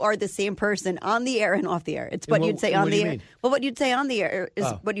that you are the same person on the air and off the air. It's what you'd say on the air. Well, what you'd say on the air is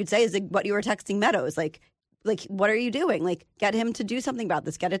what you'd say is what you were texting Meadows. Like, what are you doing? Like, get him to do something about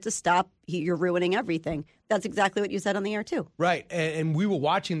this. Get it to stop. You're ruining everything. That's exactly what you said on the air, too. Right. And we were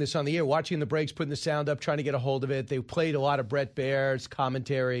watching this on the air, watching the breaks, putting the sound up, trying to get a hold of it. They played a lot of Bret Baier's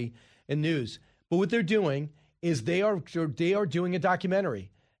commentary and news. But what they're doing is they are doing a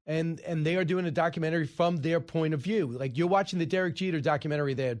documentary. And they are doing a documentary from their point of view. Like, you're watching the Derek Jeter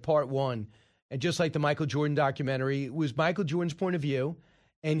documentary. They had part one. And just like the Michael Jordan documentary, it was Michael Jordan's point of view.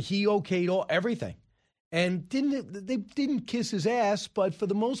 And he okayed everything. And they didn't kiss his ass, but for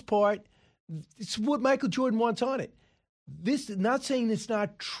the most part, it's what Michael Jordan wants on it. This not saying it's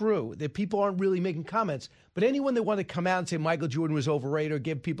not true, that people aren't really making comments, but anyone that wanted to come out and say Michael Jordan was overrated or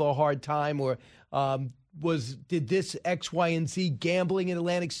give people a hard time or did this X, Y, and Z, gambling in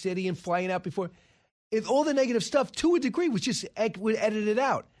Atlantic City and flying out before, all the negative stuff to a degree was just would edit it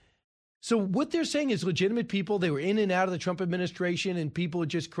out. So what they're saying is legitimate people. They were in and out of the Trump administration, and people are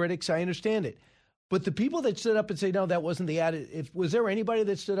just critics. I understand it. But the people that stood up and say, no, that wasn't the ad. Was there anybody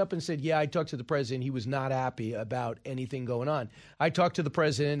that stood up and said, yeah, I talked to the president. He was not happy about anything going on. I talked to the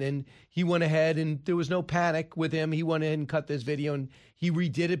president, and he went ahead, and there was no panic with him. He went ahead and cut this video, and he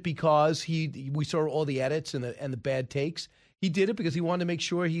redid it because we saw all the edits and the bad takes. He did it because he wanted to make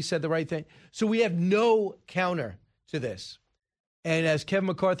sure he said the right thing. So we have no counter to this. And as Kevin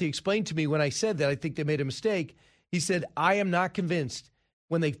McCarthy explained to me when I said that, I think they made a mistake. He said, I am not convinced.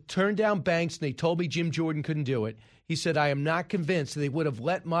 When they turned down Banks and they told me Jim Jordan couldn't do it, he said, I am not convinced they would have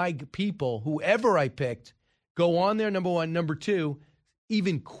let my people, whoever I picked, go on there, number one. Number two,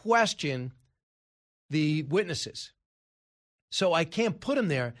 even question the witnesses. So I can't put them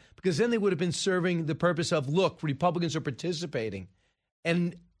there because then they would have been serving the purpose of, look, Republicans are participating.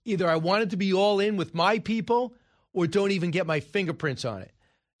 And either I wanted to be all in with my people or don't even get my fingerprints on it.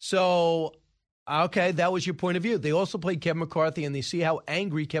 So okay, that was your point of view. They also played Kevin McCarthy, and they see how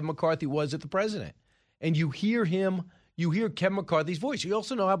angry Kevin McCarthy was at the president. And you hear Kevin McCarthy's voice. You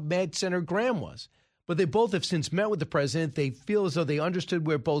also know how mad Senator Graham was. But they both have since met with the president. They feel as though they understood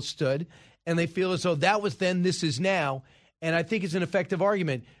where both stood, and they feel as though that was then, this is now. And I think it's an effective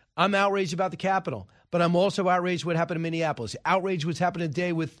argument. I'm outraged about the Capitol, but I'm also outraged what happened in Minneapolis. Outraged what's happened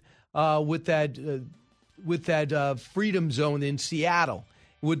today with that freedom zone in Seattle,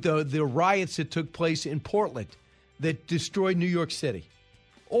 with the riots that took place in Portland that destroyed New York City.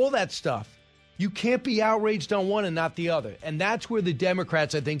 All that stuff. You can't be outraged on one and not the other. And that's where the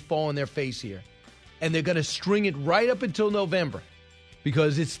Democrats, I think, fall on their face here. And they're going to string it right up until November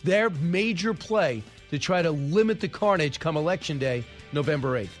because it's their major play to try to limit the carnage come Election Day,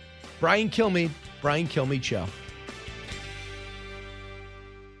 November 8th. Brian Kilmeade, Brian Kilmeade Show.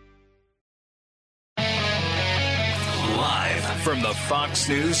 From the Fox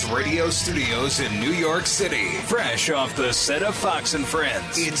News radio studios in New York City, fresh off the set of Fox and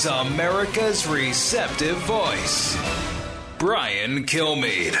Friends, it's America's receptive voice, Brian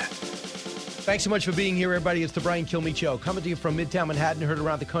Kilmeade. Thanks so much for being here, everybody. It's the Brian Kilmeade Show. Coming to you from Midtown Manhattan, heard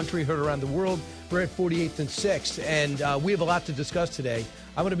around the country, heard around the world. We're at 48th and 6th, and we have a lot to discuss today.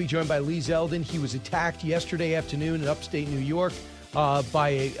 I'm going to be joined by Lee Zeldin. He was attacked yesterday afternoon in upstate New York by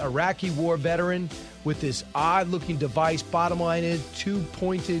an Iraqi war veteran with this odd-looking device. Bottom line is,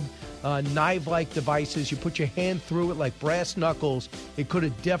 two-pointed knife-like devices. You put your hand through it like brass knuckles. It could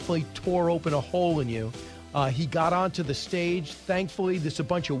have definitely tore open a hole in you. He got onto the stage. Thankfully, there's a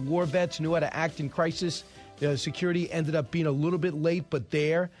bunch of war vets who knew how to act in crisis. The security ended up being a little bit late, but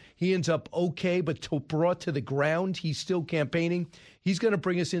there. He ends up okay, but brought to the ground. He's still campaigning. He's going to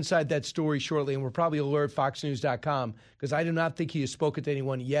bring us inside that story shortly, and we'll probably alert FoxNews.com because I do not think he has spoken to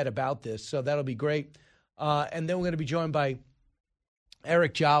anyone yet about this, so that'll be great. And then we're going to be joined by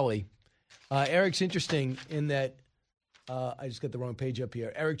Eric Jolly. Eric's interesting in that I just got the wrong page up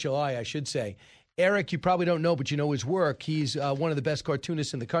here. Eric Jolly, I should say. Eric, you probably don't know, but you know his work. He's one of the best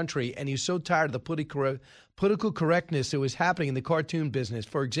cartoonists in the country, and he's so tired of the political correctness that was happening in the cartoon business.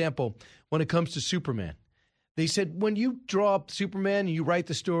 For example, when it comes to Superman. They said when you draw up Superman and you write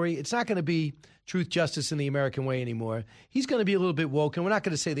the story, it's not going to be truth, justice, and the American way anymore. He's going to be a little bit woke, and we're not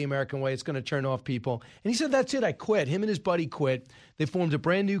going to say the American way. It's going to turn off people. And he said, that's it. I quit. Him and his buddy quit. They formed a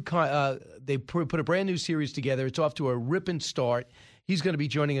brand new they put a brand new series together. It's off to a ripping start. He's going to be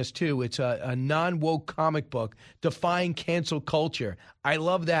joining us, too. It's a non-woke comic book, Defying Cancel Culture. I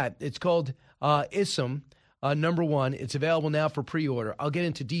love that. It's called ISM, #1. It's available now for pre-order. I'll get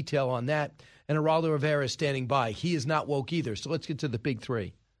into detail on that. And Geraldo Rivera is standing by. He is not woke either. So let's get to the big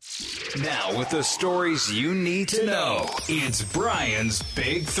three. Now, with the stories you need to know, it's Brian's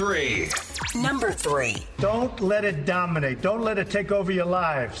Big Three. Number 3. Don't let it dominate. Don't let it take over your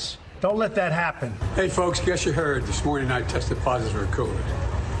lives. Don't let that happen. Hey, folks, guess you heard this morning I tested positive for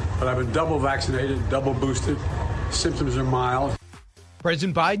COVID. But I've been double vaccinated, double boosted. Symptoms are mild.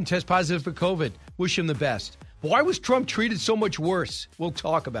 President Biden tests positive for COVID. Wish him the best. Why was Trump treated so much worse? We'll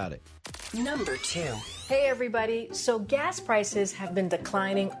talk about it. Number 2. Hey, everybody. So gas prices have been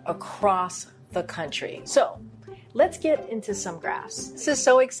declining across the country. So let's get into some graphs. This is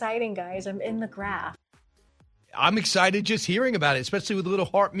so exciting, guys. I'm in the graph. I'm excited just hearing about it, especially with a little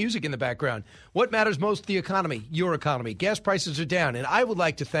harp music in the background. What matters most to the economy? Your economy. Gas prices are down, and I would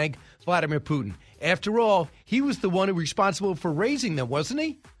like to thank Vladimir Putin. After all, he was the one who was responsible for raising them, wasn't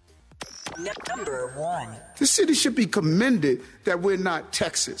he? Number 1. The city should be commended that we're not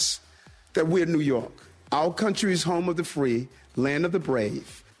Texas, that we're New York. Our country is home of the free, land of the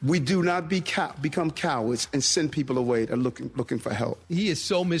brave. We do not become cowards and send people away that are looking for help. He is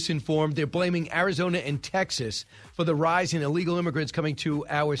so misinformed. They're blaming Arizona and Texas for the rise in illegal immigrants coming to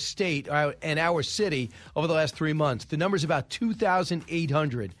our state and our city over the last 3 months. The number's about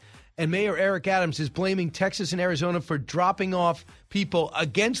 2,800. And Mayor Eric Adams is blaming Texas and Arizona for dropping off people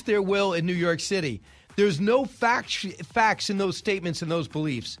against their will in New York City. There's no facts in those statements and those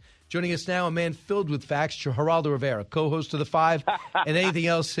beliefs. Joining us now, a man filled with facts, Geraldo Rivera, co-host of The Five, and anything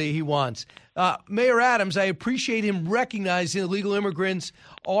else he wants. Mayor Adams, I appreciate him recognizing illegal immigrants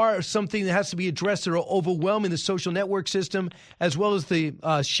are something that has to be addressed. That are overwhelming the social network system as well as the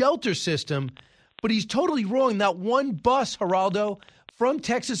shelter system. But he's totally wrong. Not one bus, Geraldo, from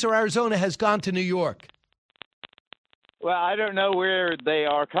Texas or Arizona has gone to New York. Well, I don't know where they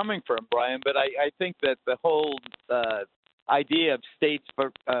are coming from, Brian, but I think that the whole idea of states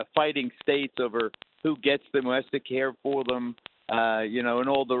fighting states over who gets them, who has to care for them, and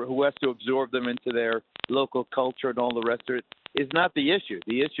who has to absorb them into their local culture and all the rest of it is not the issue.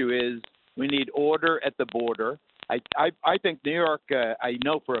 The issue is we need order at the border. I think New York, I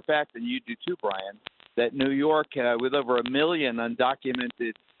know for a fact, and you do too, Brian, that New York, with over 1 million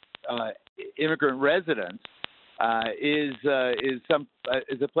undocumented immigrant residents, is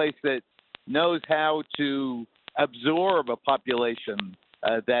a place that knows how to absorb a population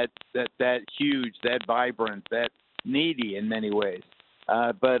that huge, that vibrant, that needy in many ways.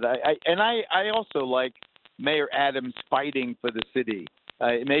 But I also like Mayor Adams fighting for the city.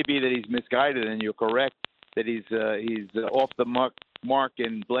 It may be that he's misguided, and you're correct that he's off the mark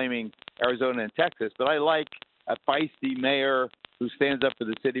in blaming Arizona and Texas. But I like a feisty mayor who stands up for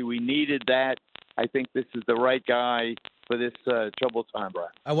the city. We needed that. I think this is the right guy for this troubled time, Brian.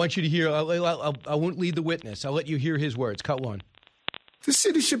 I want you to hear. I won't lead the witness. I'll let you hear his words. Cut one. The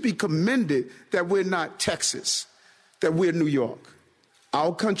city should be commended that we're not Texas, that we're New York.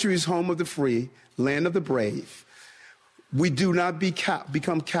 Our country is home of the free, land of the brave. We do not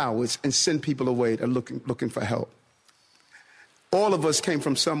become cowards and send people away that are looking for help. All of us came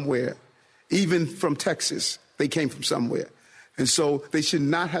from somewhere, even from Texas. They came from somewhere. And so they should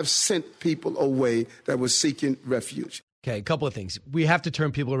not have sent people away that were seeking refuge. Okay, a couple of things. We have to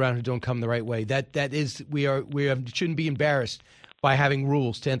turn people around who don't come the right way. We shouldn't be embarrassed by having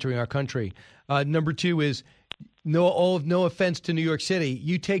rules to entering our country. Number two is no offense to New York City.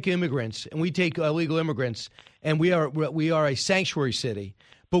 You take immigrants and we take illegal immigrants, and we are a sanctuary city.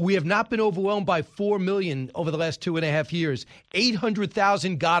 But we have not been overwhelmed by 4 million over the last 2.5 years.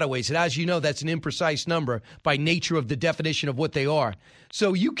 800,000 gotaways. And as you know, that's an imprecise number by nature of the definition of what they are.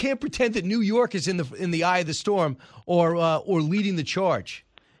 So you can't pretend that New York is in the eye of the storm or leading the charge.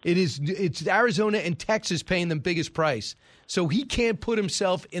 It's Arizona and Texas paying the biggest price. So he can't put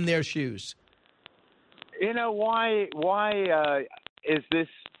himself in their shoes. You know, why is this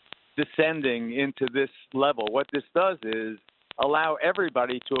descending into this level? What this does is allow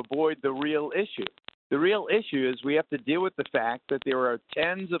everybody to avoid the real issue. The real issue is we have to deal with the fact that there are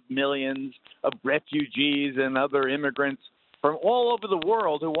tens of millions of refugees and other immigrants from all over the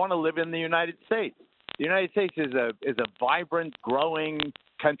world who want to live in the United States. The United States is a vibrant, growing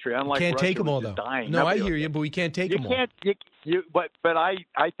country. Unlike can't Russia, take them all, though. Dying. No, I hear you, but we can't take them all. But I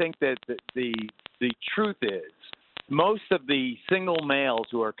think that the truth is most of the single males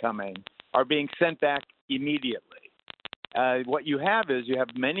who are coming are being sent back immediately. What you have is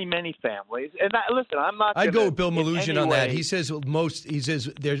many, many families. And listen, I'm not. I'd go with Bill Malugin on that. He says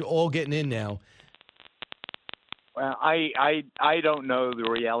they're all getting in now. Well, I don't know the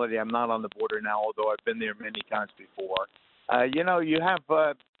reality. I'm not on the border now, although I've been there many times before. You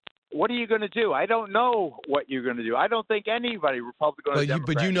have what are you going to do? I don't know what you're going to do. I don't think anybody, Republican or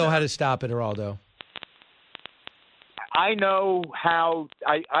Democrat. But you know how to stop it, Geraldo. I know how.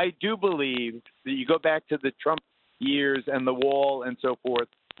 I do believe that you go back to the Trump years and the wall and so forth,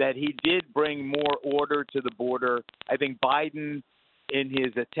 that he did bring more order to the border. I think Biden, in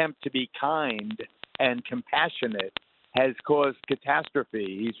his attempt to be kind and compassionate, has caused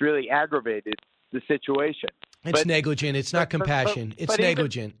catastrophe. He's really aggravated the situation. It's negligent. It's not compassion. It's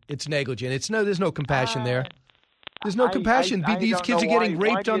negligent. It's negligent. There's no compassion there. There's no compassion. These kids are getting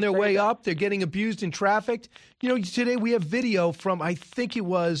raped on their way up. They're getting abused and trafficked. Today we have video from, I think it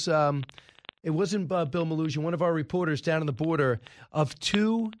was, it wasn't Bill Malugin, one of our reporters down on the border, of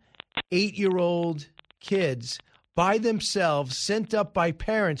 2 8-year-old kids by themselves sent up by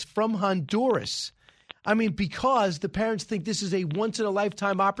parents from Honduras. I mean, because the parents think this is a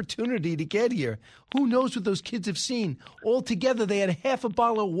once-in-a-lifetime opportunity to get here. Who knows what those kids have seen? Altogether, they had half a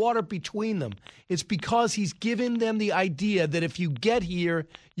bottle of water between them. It's because he's given them the idea that if you get here,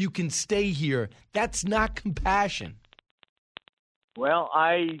 you can stay here. That's not compassion. Well,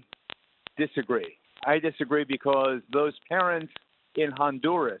 I disagree. I disagree because those parents in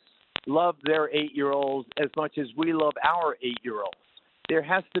Honduras love their 8-year-olds as much as we love our 8-year-olds. There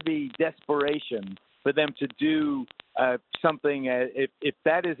has to be desperation for them to do something, if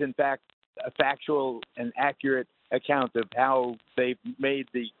that is in fact a factual and accurate account of how they've made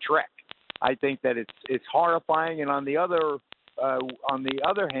the trek. I think that it's horrifying, and on the other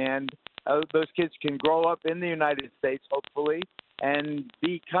hand, those kids can grow up in the United States, hopefully, and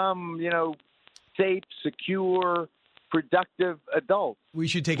become, safe, secure, productive adults. We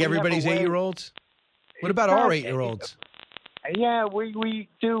should take everybody's 8-year-olds? What about our 8-year-olds? Yeah, we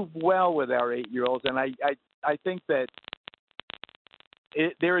do well with our 8-year-olds, and I think that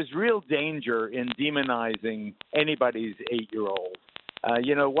there is real danger in demonizing anybody's 8-year-old.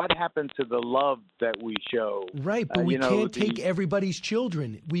 What happened to the love that we show? Right, but we can't take everybody's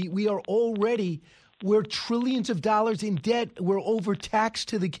children. We're trillions of dollars in debt. We're overtaxed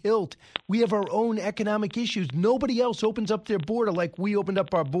to the hilt. We have our own economic issues. Nobody else opens up their border like we opened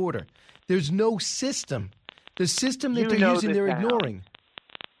up our border. There's no system. The system that they're using, they're ignoring.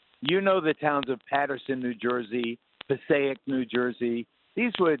 You know the towns of Paterson, New Jersey, Passaic, New Jersey.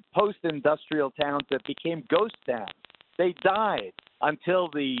 These were post-industrial towns that became ghost towns. They died until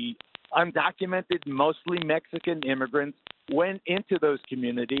the undocumented, mostly Mexican immigrants went into those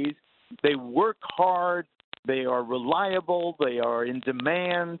communities. They work hard. They are reliable. They are in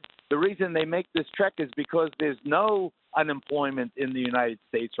demand. The reason they make this trek is because there's no unemployment in the United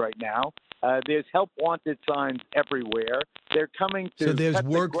States right now. There's help wanted signs everywhere. They're coming to. So there's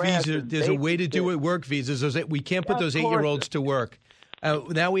work visas. There's a way to do it. Work visas. We can't put those 8-year-olds to work.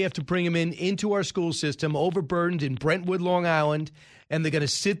 Now we have to bring them into our school system, overburdened in Brentwood, Long Island, and they're going to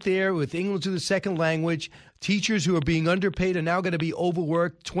sit there with English as a second language. Teachers who are being underpaid are now going to be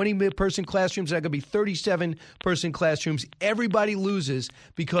overworked. 20-person classrooms are going to be 37-person classrooms. Everybody loses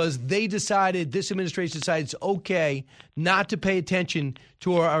because this administration decided it's okay not to pay attention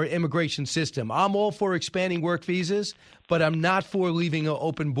to our immigration system. I'm all for expanding work visas, but I'm not for leaving an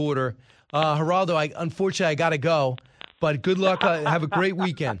open border. Geraldo, unfortunately, I got to go. But good luck. Have a great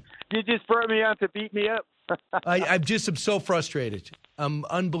weekend. You just brought me out to beat me up. I'm so frustrated. I'm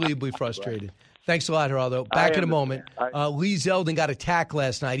unbelievably frustrated. Right. Thanks a lot, Geraldo. Back in a moment. Lee Zeldin got attacked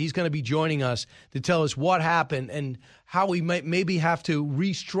last night. He's going to be joining us to tell us what happened and how we might maybe have to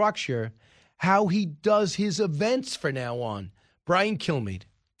restructure how he does his events from now on. Brian Kilmeade.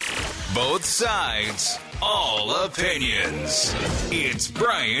 Both sides, all opinions. It's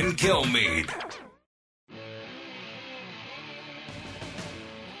Brian Kilmeade.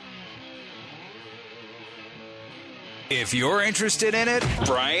 If you're interested in it,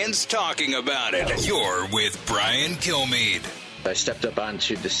 Brian's talking about it. You're with Brian Kilmeade. I stepped up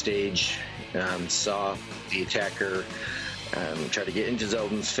onto the stage, saw the attacker try to get into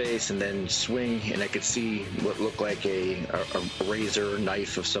Zeldin's face and then swing, and I could see what looked like a razor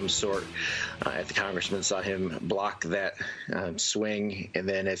knife of some sort. The congressman saw him block that swing, and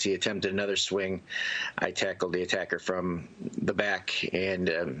then as he attempted another swing, I tackled the attacker from the back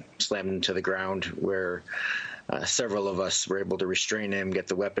and slammed him to the ground, where several of us were able to restrain him, get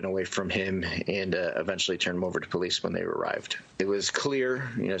the weapon away from him, and eventually turn him over to police when they arrived. It was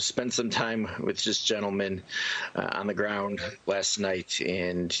clear, spent some time with this gentleman on the ground last night,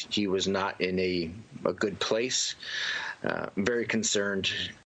 and he was not in a good place. I'm very concerned.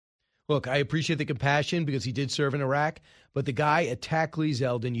 Look, I appreciate the compassion because he did serve in Iraq, but the guy attacked Lee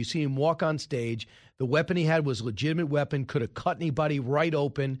Zeldin. You see him walk on stage. The weapon he had was a legitimate weapon, could have cut anybody right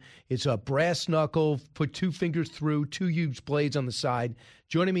open. It's a brass knuckle, put 2 fingers through, 2 huge blades on the side.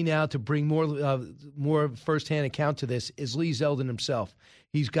 Joining me now to bring more firsthand account to this is Lee Zeldin himself.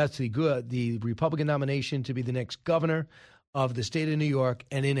 He's got the Republican nomination to be the next governor of the state of New York,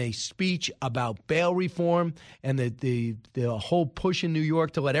 and in a speech about bail reform and the whole push in New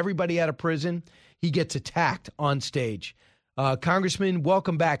York to let everybody out of prison, he gets attacked on stage. Congressman,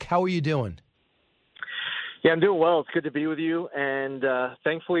 welcome back. How are you doing? Yeah, I'm doing well. It's good to be with you. And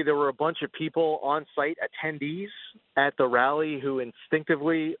thankfully, there were a bunch of people on site, attendees at the rally, who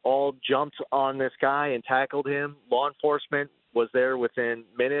instinctively all jumped on this guy and tackled him. Law enforcement was there within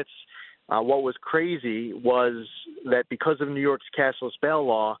minutes. What was crazy was that because of New York's cashless bail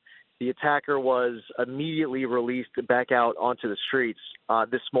law, the attacker was immediately released back out onto the streets.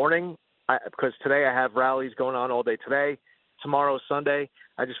 This morning, because today I have rallies going on all day today, tomorrow, Sunday,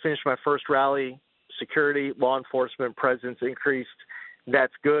 I just finished my first rally. Security, law enforcement presence increased.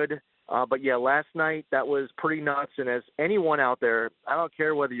 That's good. But yeah, last night that was pretty nuts. And as anyone out there, I don't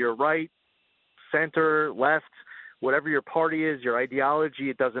care whether you're right, center, left, whatever your party is, your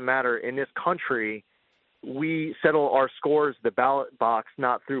ideology, it doesn't matter. In this country, we settle our scores, the ballot box,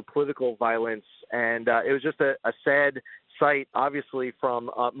 not through political violence. And it was just a sad sight. Obviously,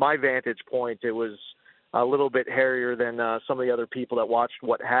 from my vantage point, it was a little bit hairier than some of the other people that watched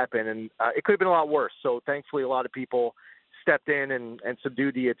what happened. And it could have been a lot worse. So thankfully, a lot of people stepped in and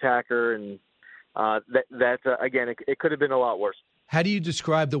subdued the attacker. And again, it could have been a lot worse. How do you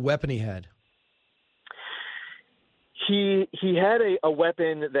describe the weapon he had? He had a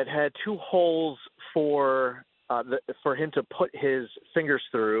weapon that had 2 holes for him to put his fingers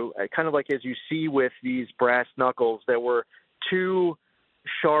through, kind of like as you see with these brass knuckles. There were 2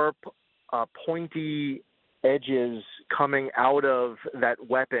 sharp, pointy edges coming out of that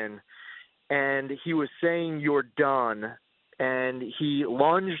weapon, and he was saying, "You're done." And he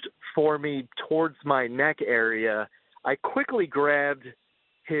lunged for me towards my neck area. I quickly grabbed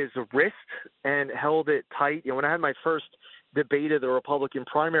his wrist and held it tight. When I had my first debate of the Republican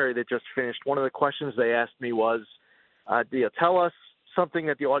primary that just finished, one of the questions they asked me was, tell us something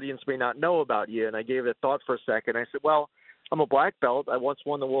that the audience may not know about you. And I gave it a thought for a second. I said, well, I'm a black belt. I once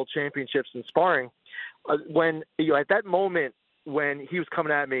won the world championships in sparring. At that moment when he was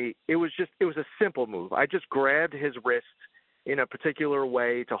coming at me, it was a simple move. I just grabbed his wrist in a particular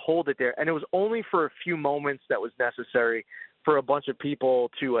way to hold it there. And it was only for a few moments that was necessary for a bunch of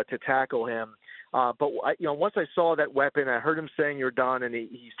people to tackle him. But once I saw that weapon, I heard him saying, "You're done," and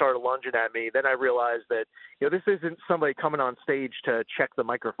he started lunging at me. Then I realized that this isn't somebody coming on stage to check the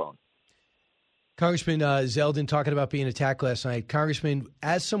microphone. Congressman Zeldin talking about being attacked last night. Congressman,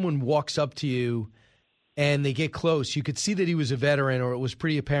 as someone walks up to you and they get close, you could see that he was a veteran, or it was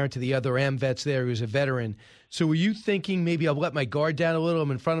pretty apparent to the other AMVETs there he was a veteran. So were you thinking, maybe I'll let my guard down a little, I'm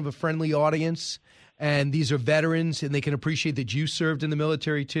in front of a friendly audience, and these are veterans, and they can appreciate that you served in the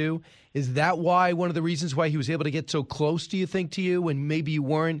military too? Is that one of the reasons why he was able to get so close, do you think, to you, when maybe you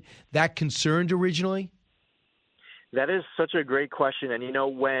weren't that concerned originally? That is such a great question. And,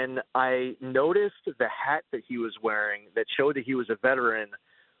 when I noticed the hat that he was wearing that showed that he was a veteran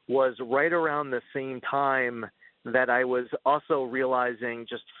was right around the same time that I was also realizing,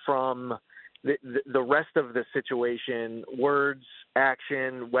 just from the rest of the situation, words,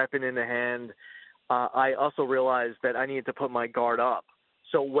 action, weapon in the hand, I also realized that I needed to put my guard up.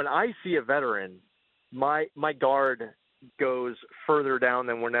 So when I see a veteran, my guard goes further down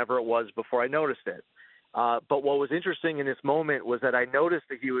than whenever it was before I noticed it. But what was interesting in this moment was that I noticed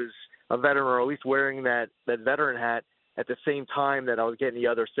that he was a veteran, or at least wearing that veteran hat, at the same time that I was getting the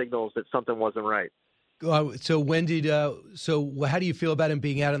other signals that something wasn't right. So how do you feel about him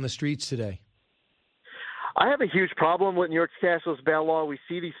being out on the streets today? I have a huge problem with New York's cashless bail law. We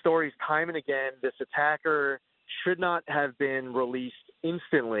see these stories time and again. This attacker should not have been released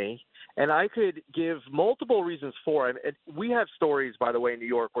instantly. And I could give multiple reasons for it. We have stories, by the way, in New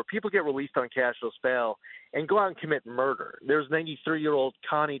York where people get released on cashless bail and go out and commit murder. There's 93-year-old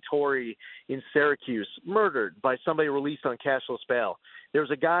Connie Torrey in Syracuse, murdered by somebody released on cashless bail. There's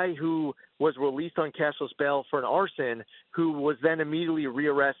a guy who was released on cashless bail for an arson who was then immediately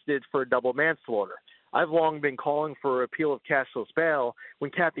rearrested for double manslaughter. I've long been calling for repeal of cashless bail.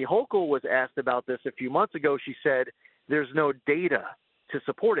 When Kathy Hochul was asked about this a few months ago, she said there's no data to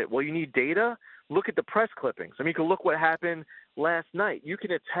support it. Well, you need data? Look at the press clippings. I mean, you can look what happened last night. You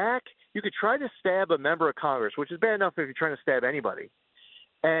could try to stab a member of Congress, which is bad enough if you're trying to stab anybody.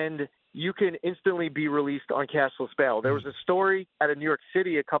 And you can instantly be released on cashless bail. There was a story out of New York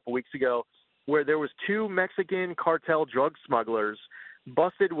City a couple weeks ago where there was 2 Mexican cartel drug smugglers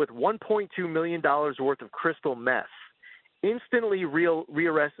busted with $1.2 million worth of crystal meth, instantly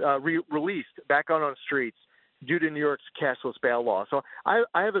released back out on streets due to New York's cashless bail law. So I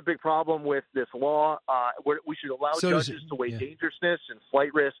have a big problem with this law. Where we should allow judges to weigh dangerousness and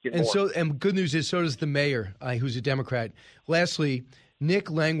flight risk and more. And good news is so does the mayor, who's a Democrat. Lastly,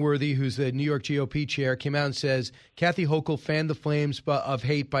 Nick Langworthy, who's the New York GOP chair, came out and says Kathy Hochul fanned the flames of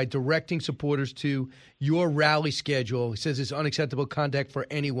hate by directing supporters to your rally schedule. He says it's unacceptable conduct for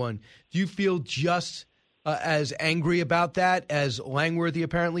anyone. Do you feel just as angry about that as Langworthy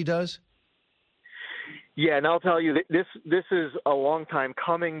apparently does? Yeah, and I'll tell you, this is a long time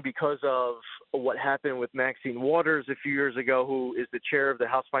coming because of what happened with Maxine Waters a few years ago, who is the chair of the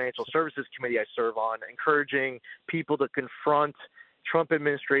House Financial Services Committee I serve on, encouraging people to confront Trump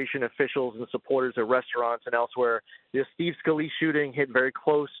administration officials and supporters at restaurants and elsewhere. The Steve Scalise shooting hit very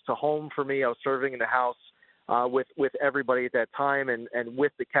close to home for me. I was serving in the House with everybody at that time and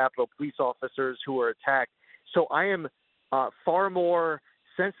with the Capitol police officers who were attacked. So I am far more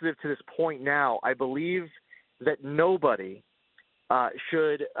sensitive to this point now. I believe that nobody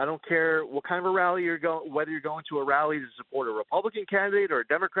should, I don't care what kind of a rally you're going, whether you're going to a rally to support a Republican candidate or a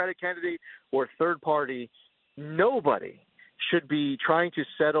Democratic candidate or a third party, nobody should be trying to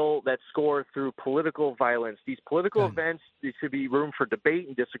settle that score through political violence. These political events, there should be room for debate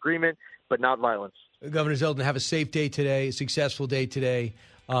and disagreement, but not violence. Governor Zeldin, have a safe day today, a successful day today.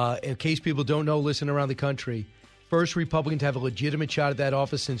 In case people don't know, listen around the country, first Republican to have a legitimate shot at that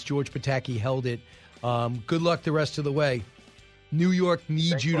office since George Pataki held it. Good luck the rest of the way. New York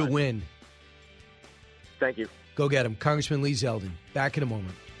needs you to win. Thank you. Go get him. Congressman Lee Zeldin. Back in a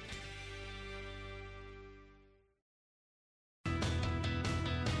moment.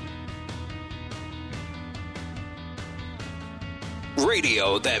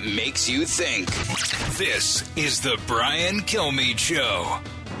 Radio that makes you think. This is the Brian Kilmeade Show.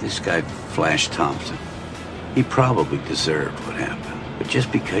 This guy, Flash Thompson, he probably deserved what happened. But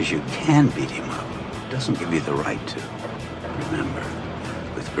just because you can beat him up doesn't give you the right to. Remember,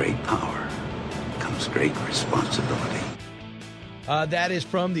 with great power comes great responsibility. That is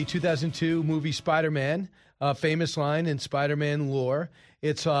from the 2002 movie Spider-Man, a famous line in Spider-Man lore.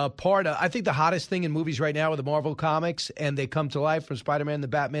 It's part of, I think, the hottest thing in movies right now are the Marvel comics, and they come to life from Spider-Man, the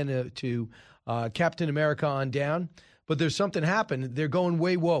Batman, to Captain America on down. But there's something happened. They're going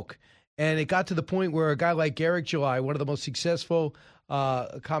way woke. And it got to the point where a guy like Eric July, one of the most successful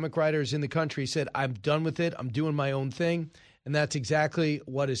comic writers in the country, said, I'm done with it. I'm doing my own thing. And that's exactly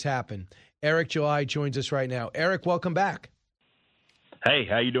what has happened. Eric July joins us right now. Eric, welcome back. Hey,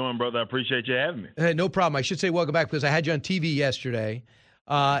 how you doing, brother? I appreciate you having me. Hey, no problem. I should say welcome back because I had you on TV yesterday.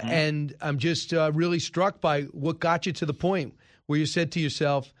 And I'm just really struck by what got you to the point where you said to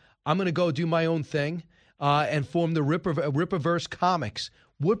yourself, I'm going to go do my own thing and form the Rippaverse Comics.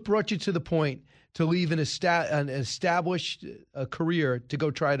 What brought you to the point to leave an established career to go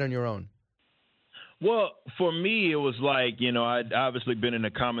try it on your own? Well, for me, it was like, I'd obviously been in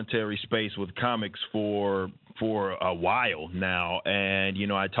the commentary space with comics for a while now. And,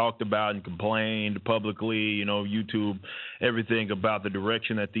 I talked about and complained publicly, YouTube, everything about the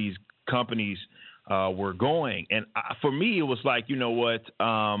direction that these companies were going. And for me, it was like, you know what,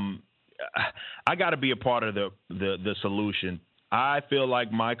 I got to be a part of the solution. I feel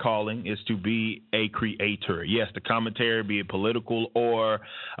like my calling is to be a creator. Yes, the commentary, be it political or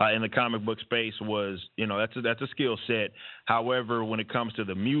in the comic book space, was, that's a skill set. However, when it comes to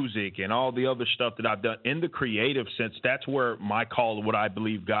the music and all the other stuff that I've done in the creative sense, that's where my call, what I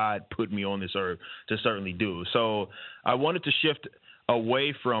believe God put me on this earth to certainly do. So I wanted to shift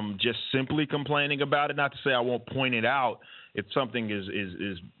away from just simply complaining about it. Not to say I won't point it out if something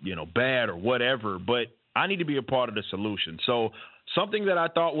is bad or whatever, but I need to be a part of the solution. So something that I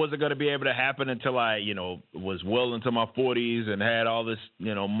thought wasn't going to be able to happen until I, was well into my 40s and had all this,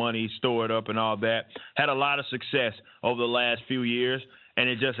 money stored up and all that, had a lot of success over the last few years, and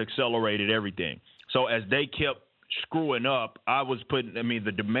it just accelerated everything. So as they kept screwing up,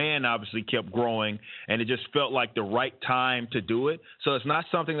 the demand obviously kept growing, and it just felt like the right time to do it. So it's not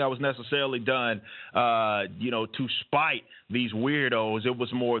something that was necessarily done, to spite these weirdos. It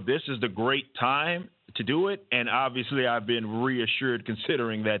was more, this is the great time to do it, and obviously I've been reassured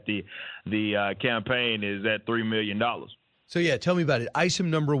considering that the campaign is at $3 million. So, yeah, tell me about it. Isom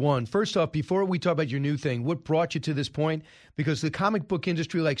number one. First off, before we talk about your new thing, what brought you to this point? Because the comic book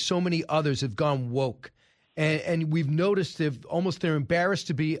industry, like so many others, have gone woke. And we've noticed they're embarrassed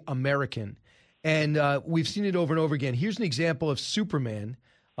to be American. And we've seen it over and over again. Here's an example of Superman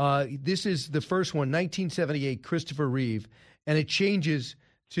This is the first one, 1978, Christopher Reeve, and it changes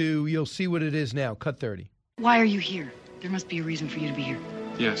to, you'll see what it is now, cut 30. Why are you here? There must be a reason for you to be here.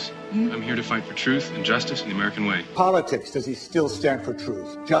 Yes, I'm here to fight for truth and justice in the American way. Politics, does he still stand for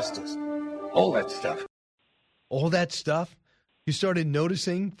truth, justice, all that stuff? All that stuff? You started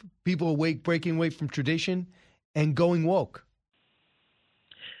noticing people breaking away from tradition and going woke.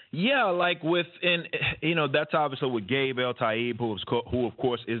 Yeah, like that's obviously with Gabe El-Taib, who of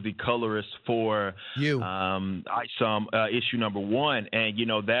course is the colorist for ISOM issue number 1, and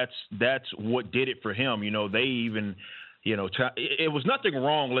that's what did it for him. They even. It was nothing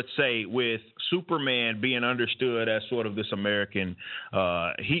wrong, let's say, with Superman being understood as sort of this American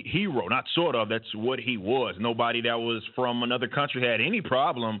hero. Not sort of, that's what he was. Nobody that was from another country had any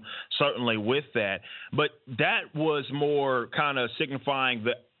problem, certainly, with that. But that was more kind of signifying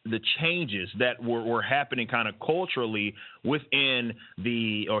the changes that were happening kind of culturally within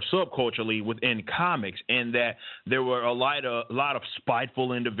or subculturally within comics, and that there were a lot of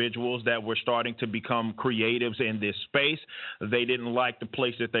spiteful individuals that were starting to become creatives in this space. They didn't like the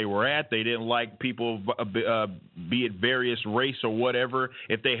place that they were at. They didn't like people, be it various race or whatever,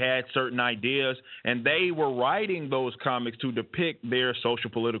 if they had certain ideas, and they were writing those comics to depict their social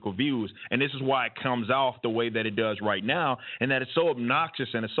political views. And this is why it comes off the way that it does right now, and that it's so obnoxious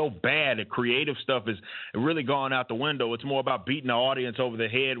and it's so bad that creative stuff is really gone out the window. It's more about beating the audience over the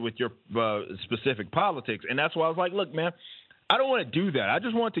head with your specific politics. And that's why I was like, look, man, I don't want to do that. I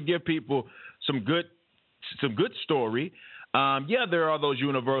just want to give people some good story. There are those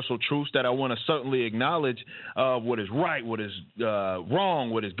universal truths that I want to certainly acknowledge, what is right, what is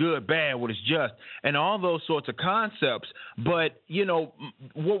wrong, what is good, bad, what is just, and all those sorts of concepts. But,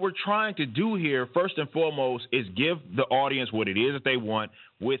 what we're trying to do here, first and foremost, is give the audience what it is that they want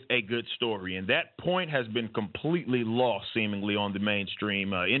with a good story. And that point has been completely lost, seemingly, on the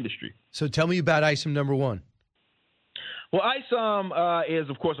mainstream industry. So tell me about ISOM number 1. Well, ISOM is,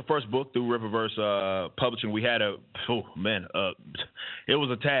 of course, the first book through Riververse Publishing. We had it was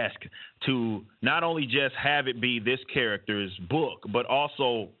a task to not only just have it be this character's book, but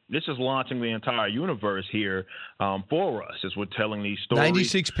also this is launching the entire universe here for us as we're telling these stories.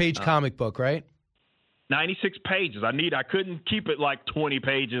 96-page comic book, right? 96 pages. I couldn't keep it like 20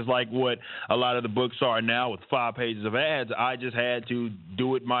 pages like what a lot of the books are now with 5 pages of ads. I just had to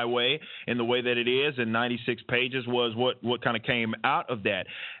do it my way in the way that it is, and 96 pages was what kind of came out of that.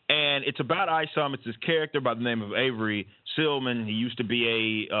 And it's about ISOM. It's this character by the name of Avery Silman. He used to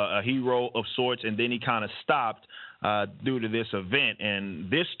be a hero of sorts, and then he kind of stopped due to this event.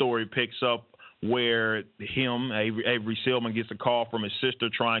 And this story picks up where Avery Silman, gets a call from his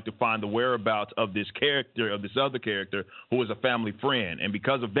sister trying to find the whereabouts of this other character who is a family friend. And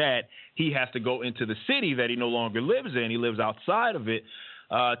because of that, he has to go into the city that he no longer lives in. He lives outside of it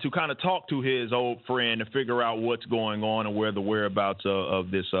to kind of talk to his old friend and figure out what's going on and where the whereabouts of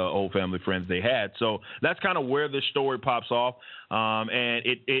this old family friend they had. So that's kind of where this story pops off. And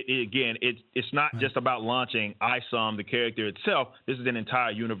it's not just about launching ISOM, the character itself. This is an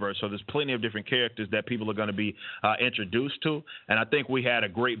entire universe. So there's plenty of different characters that people are going to be introduced to. And I think we had a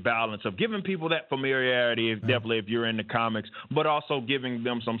great balance of giving people that familiarity, definitely if you're in the comics, but also giving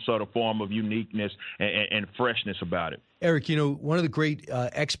them some sort of form of uniqueness and freshness about it. Eric, one of the great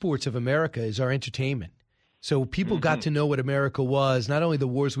exports of America is our entertainment. So people got to know what America was, not only the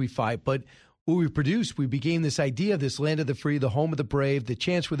wars we fight, but what we produced. We became this idea of this land of the free, the home of the brave, the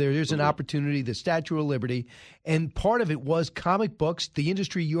chance where there's an opportunity, the Statue of Liberty. And part of it was comic books, the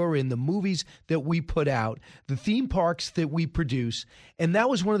industry you're in, the movies that we put out, the theme parks that we produce. And that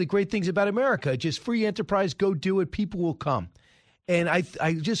was one of the great things about America. Just free enterprise, go do it, people will come. And I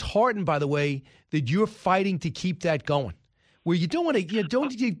just heartened, by the way, that you're fighting to keep that going. Where you don't want to,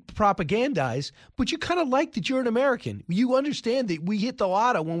 don't propagandize, but you kind of like that you're an American. You understand that we hit the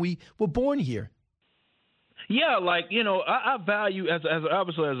lotto when we were born here. Yeah, I value, as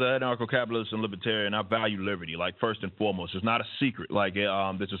obviously as an anarcho-capitalist and libertarian, I value liberty, first and foremost. It's not a secret.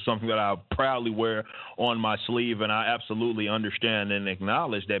 This is something that I proudly wear on my sleeve, and I absolutely understand and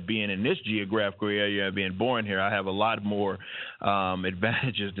acknowledge that being in this geographical area and being born here, I have a lot more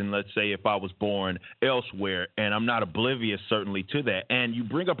advantages than, let's say, if I was born elsewhere, and I'm not oblivious, certainly, to that. And you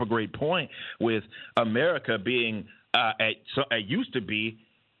bring up a great point with America being, used to be,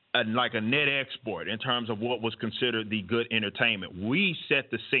 like a net export in terms of what was considered the good entertainment. We set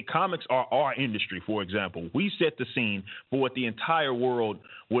the scene. Comics are our industry, for example. We set the scene for what the entire world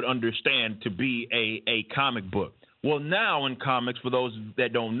would understand to be a comic book. Well, now in comics, for those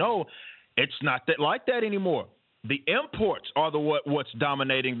that don't know, it's not like that anymore. The imports are what's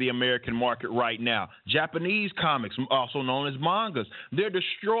dominating the American market right now. Japanese comics, also known as mangas, they're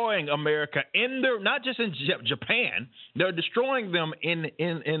destroying America not just in Japan. They're destroying them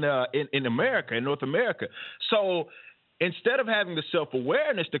in America, in North America. So instead of having the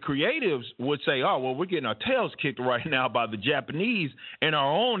self-awareness, the creatives would say, oh, well, we're getting our tails kicked right now by the Japanese in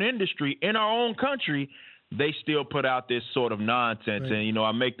our own industry, in our own country. They still put out this sort of nonsense. Right. And,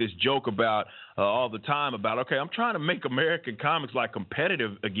 I make this joke about all the time about, okay, I'm trying to make American comics like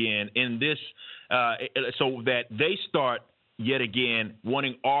competitive again in this so that they start yet again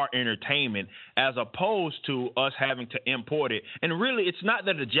wanting our entertainment as opposed to us having to import it. And really, it's not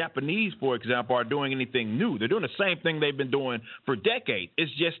that the Japanese, for example, are doing anything new. They're doing the same thing they've been doing for decades.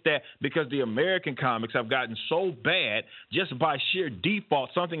 It's just that because the American comics have gotten so bad, just by sheer default,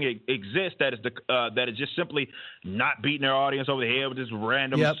 something exists that is just simply not beating their audience over the head with this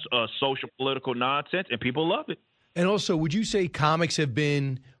random social political nonsense, and people love it. And also, would you say comics have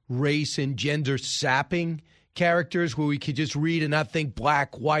been race and gender sapping characters where we could just read and not think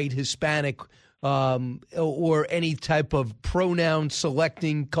black, white, Hispanic, or any type of pronoun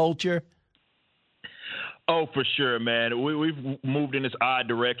selecting culture? Oh, for sure, man. We've moved in this odd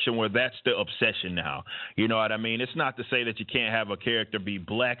direction where that's the obsession now. You know what I mean? It's not to say that you can't have a character be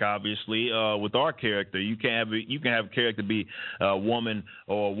black, obviously. With our character, you can have a character be a woman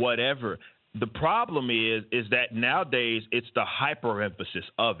or whatever. The problem is that nowadays it's the hyper-emphasis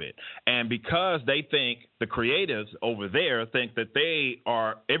of it. And because they think, the creatives over there think that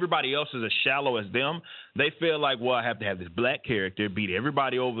everybody else is as shallow as them, they feel like, well, I have to have this black character beat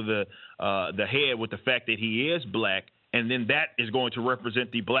everybody over the head with the fact that he is black, and then that is going to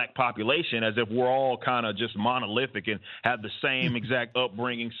represent the black population as if we're all kind of just monolithic and have the same exact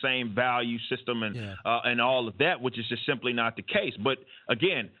upbringing, same value system, and all of that, which is just simply not the case. But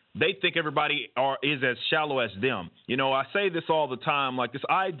again, they think everybody is as shallow as them. I say this all the time, like this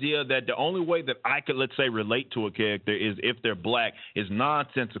idea that the only way that I could, let's say, relate to a character is if they're black is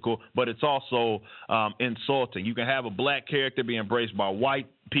nonsensical, but it's also insulting. You can have a black character be embraced by white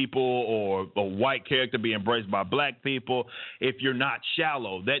people or a white character be embraced by black people. If you're not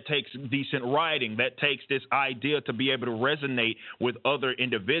shallow, that takes decent writing. That takes this idea to be able to resonate with other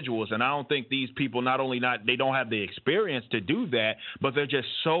individuals. And I don't think these people they don't have the experience to do that, but they're just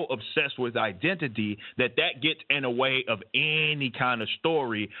so obsessed with identity that gets in the way of any kind of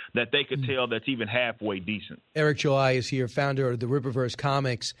story that they could tell that's even halfway decent. Eric July is here, founder of the Rippaverse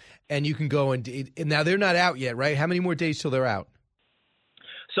Comics, and you can go and now they're not out yet, right? How many more days till they're out?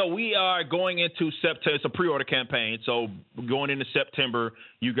 So we are going into September. It's a pre-order campaign. So going into September,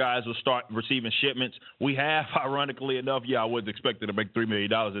 you guys will start receiving shipments. We have, ironically enough, I wasn't expecting to make $3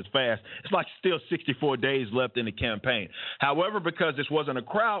 million as fast. It's like still 64 days left in the campaign. However, because this wasn't a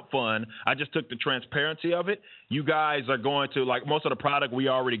crowdfund, I just took the transparency of it. You guys are going to, like most of the product we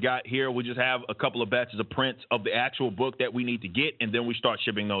already got here, we just have a couple of batches of prints of the actual book that we need to get, and then we start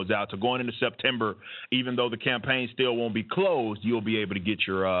shipping those out. So going into September, even though the campaign still won't be closed, you'll be able to get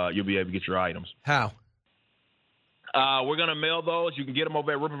your items. How? We're going to mail those. You can get them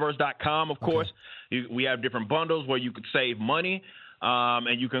over at Rippaverse.com, of course. We have different bundles where you could save money,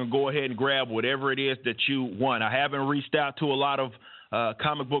 and you can go ahead and grab whatever it is that you want. I haven't reached out to a lot of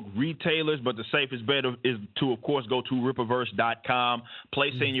comic book retailers, but the safest bet is to, of course, go to Rippaverse.com,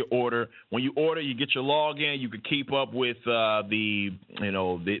 place in your order. When you order, you get your login. You can keep up with the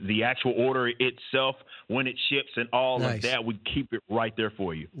actual order itself, when it ships, and all of that. We keep it right there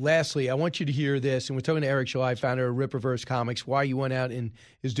for you. Lastly, I want you to hear this, and we're talking to Eric July, founder of Rippaverse Comics, why he went out and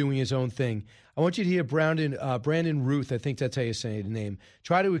is doing his own thing. I want you to hear Brandon Ruth, I think that's how you say the name,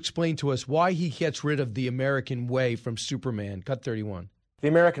 try to explain to us why he gets rid of the American way from Superman. Cut 31. The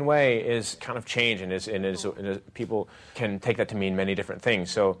American way is kind of change, and people can take that to mean many different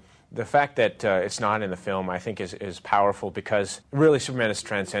things. So the fact that it's not in the film, I think, is powerful because really Superman has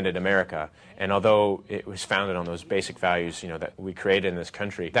transcended America. And although it was founded on those basic values, that we created in this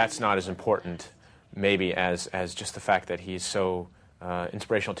country, that's not as important maybe as just the fact that he's so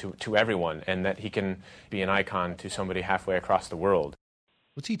inspirational to everyone, and that he can be an icon to somebody halfway across the world.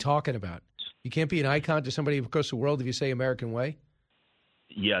 What's he talking about? You can't be an icon to somebody across the world if you say American way?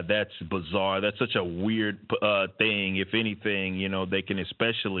 Yeah, that's bizarre. That's such a weird thing. If anything, they can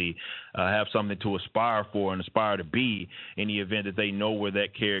especially have something to aspire for and aspire to be in the event that they know where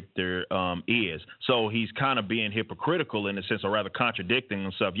that character is. So he's kind of being hypocritical in a sense, or rather contradicting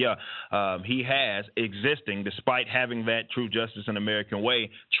himself. He has, existing, despite having that true justice and American way,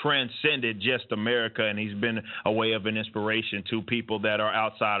 transcended just America, and he's been a way of an inspiration to people that are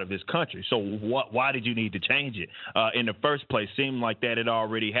outside of his country. So why did you need to change it in the first place? Seemed like that it all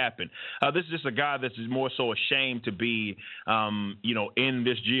already happened. This is just a guy that's more so ashamed to be, in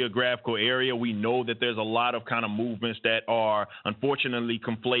this geographical area. We know that there's a lot of kind of movements that are unfortunately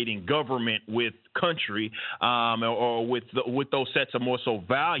conflating government with country, or with those sets of more so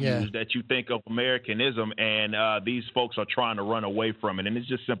values that you think of Americanism, and these folks are trying to run away from it, and it's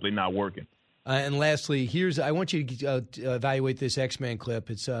just simply not working. And lastly, I want you to evaluate this X-Men clip.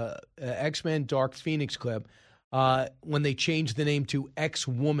 It's X-Men Dark Phoenix clip when they changed the name to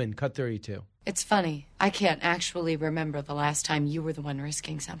X-Woman. Cut 32. It's funny. I can't actually remember the last time you were the one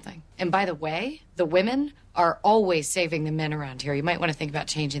risking something. And by the way, the women are always saving the men around here. You might want to think about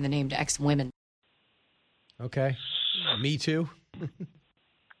changing the name to X-Women. Okay. Me too.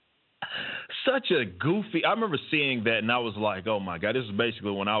 Such a goofy. I remember seeing that, and I was like, "Oh my God!" This is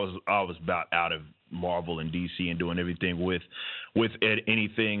basically when I was about out of Marvel and DC and doing everything with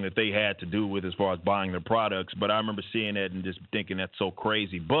anything that they had to do with as far as buying their products. But I remember seeing that and just thinking that's so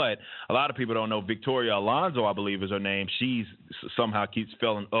crazy. But a lot of people don't know Victoria Alonso, I believe is her name. She's somehow keeps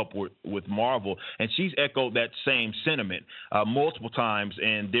filling up with Marvel, and she's echoed that same sentiment multiple times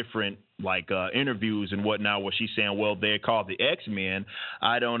in different interviews and whatnot, where she's saying, well, they're called the X-Men.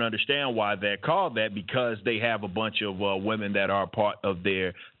 I don't understand why they're called that, because they have a bunch of women that are part of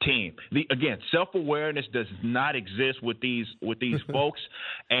their team. Again, self-awareness does not exist with these folks,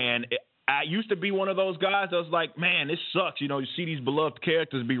 and I used to be one of those guys that was like, man, this sucks. You see these beloved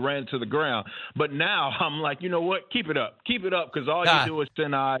characters be ran to the ground. But now I'm like, you know what? Keep it up, because all you do is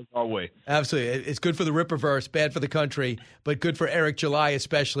send eyes our way. Absolutely. It's good for the Rippaverse, bad for the country, but good for Eric July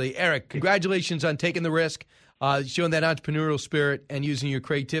especially. Eric, congratulations on taking the risk, showing that entrepreneurial spirit, and using your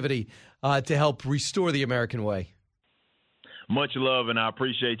creativity to help restore the American way. Much love, and I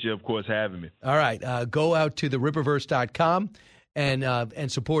appreciate you, of course, having me. All right. Go out to therippaverse.com.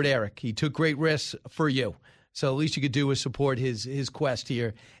 And support Eric. He took great risks for you. So the least you could do is support his quest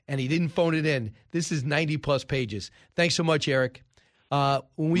here. And he didn't phone it in. This is 90-plus pages. Thanks so much, Eric. When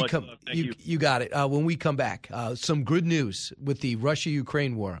we you got it. When we come back, some good news with the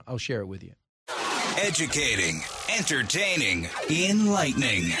Russia-Ukraine war. I'll share it with you. Educating, entertaining,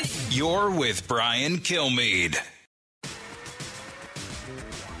 enlightening. You're with Brian Kilmeade.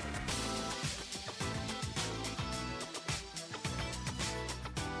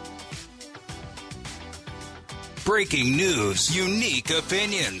 Breaking news, unique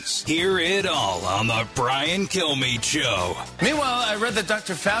opinions. Hear it all on the Brian Kilmeade Show. Meanwhile, I read that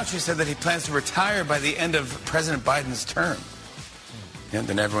Dr. Fauci said that he plans to retire by the end of President Biden's term. And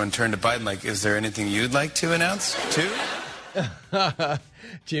then everyone turned to Biden like, is there anything you'd like to announce, too?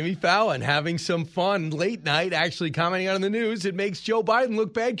 Jimmy Fallon having some fun late night, actually commenting on the news. It makes Joe Biden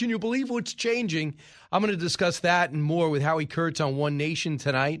look bad. Can you believe what's changing? I'm going to discuss that and more with Howie Kurtz on One Nation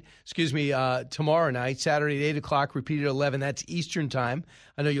tomorrow night, Saturday at 8 o'clock, repeated at 11. That's Eastern time.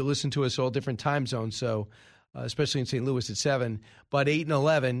 I know you listen to us all different time zones, so especially in St. Louis at 7. But 8 and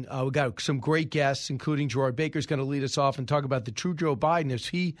 11, we got some great guests, including Gerard Baker's going to lead us off and talk about the true Joe Biden. Is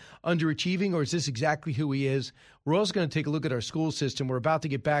he underachieving, or is this exactly who he is? We're also going to take a look at our school system. We're about to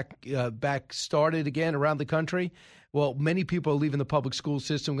get back started again around the country. Well, many people are leaving the public school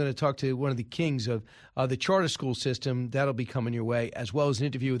system. I'm going to talk to one of the kings of the charter school system. That'll be coming your way, as well as an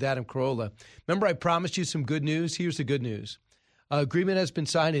interview with Adam Carolla. Remember, I promised you some good news? Here's the good news. Agreement has been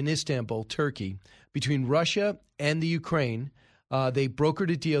signed in Istanbul, Turkey, between Russia and the Ukraine. They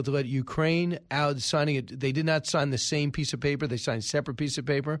brokered a deal to let Ukraine out signing it. They did not sign the same piece of paper. They signed a separate piece of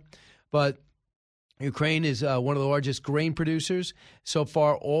paper. But Ukraine is one of the largest grain producers. So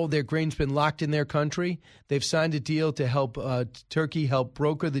far, all their grain's been locked in their country. They've signed a deal to help Turkey help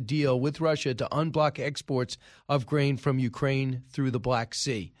broker the deal with Russia to unblock exports of grain from Ukraine through the Black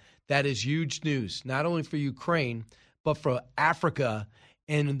Sea. That is huge news, not only for Ukraine, but for Africa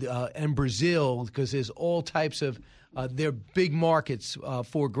and Brazil, because there's all types of they're big markets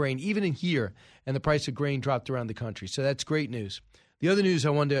for grain, even in here, and the price of grain dropped around the country. So that's great news. The other news I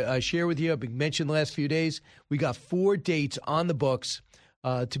wanted to share with you, I've been mentioned the last few days, we got 4 dates on the books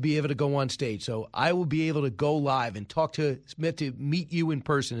to be able to go on stage. So I will be able to go live and talk to Smith, to meet you in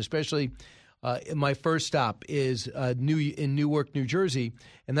person, especially my first stop is in Newark, New Jersey,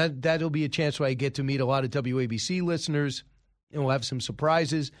 and that'll be a chance where I get to meet a lot of WABC listeners, and we'll have some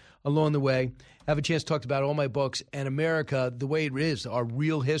surprises along the way. Have a chance to talk about all my books and America the way it is, our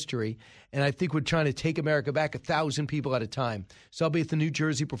real history. And I think we're trying to take America back 1,000 people at a time. So I'll be at the New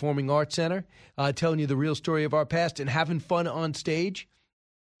Jersey Performing Arts Center telling you the real story of our past and having fun on stage.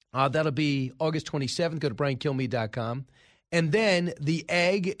 That'll be August 27th. Go to BrianKilmeade.com. And then the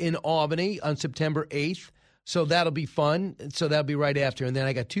Egg in Albany on September 8th. So that'll be fun. So that'll be right after. And then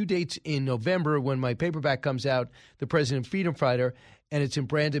I got 2 dates in November when my paperback comes out, The President Freedom Fighter, and it's in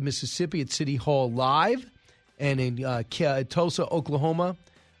Brandon, Mississippi at City Hall Live, and in Tulsa, Oklahoma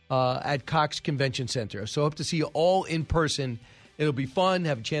at Cox Convention Center. So I hope to see you all in person. It'll be fun.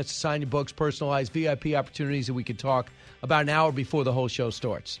 Have a chance to sign your books, personalized VIP opportunities that we can talk about an hour before the whole show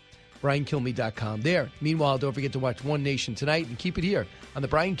starts. BrianKilmeade.com there. Meanwhile, don't forget to watch One Nation tonight and keep it here on the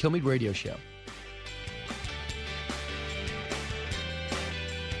Brian Kilmeade Radio Show.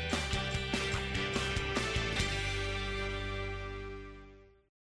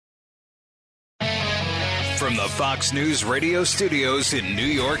 From the Fox News radio studios in New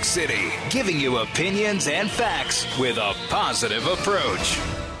York City, giving you opinions and facts with a positive approach.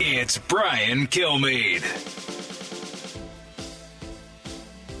 It's Brian Kilmeade.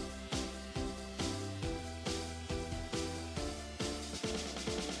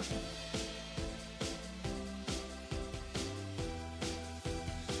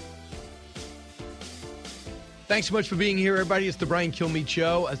 Thanks so much for being here, everybody. It's the Brian Kilmeade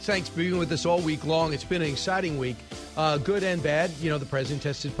Show. Thanks for being with us all week long. It's been an exciting week, good and bad. You know, the president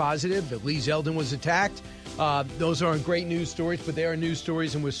tested positive. Lee Zeldin was attacked. Those aren't great news stories, but they are news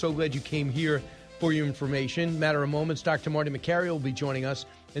stories, and we're so glad you came here for your information. Matter of moments, Dr. Marty Makary will be joining us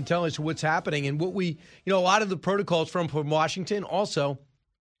and telling us what's happening. And what we, a lot of the protocols from Washington also,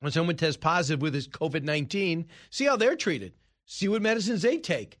 when someone tests positive with his COVID-19, see how they're treated. See what medicines they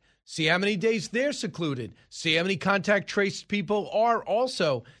take. See how many days they're secluded. See how many contact traced people are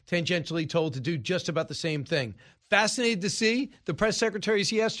also tangentially told to do just about the same thing. Fascinated to see the press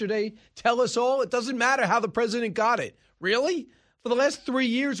secretaries yesterday tell us all it doesn't matter how the president got it. Really? For the last 3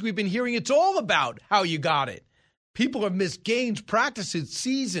 years, we've been hearing it's all about how you got it. People have missed games, practices,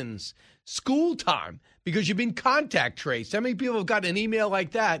 seasons, school time because you've been contact traced. How many people have gotten an email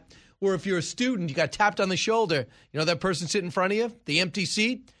like that where if you're a student, you got tapped on the shoulder, that person sitting in front of you, the empty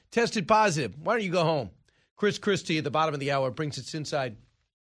seat, tested positive. Why don't you go home? Chris Christie at the bottom of the hour brings us inside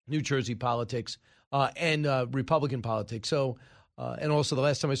New Jersey politics and Republican politics. So, and also the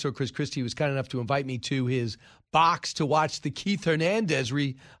last time I saw Chris Christie, he was kind enough to invite me to his box to watch the Keith Hernandez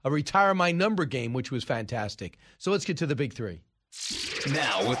retire my number game, which was fantastic. So let's get to the big three.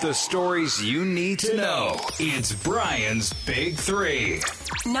 Now with the stories you need to know, it's Brian's Big Three.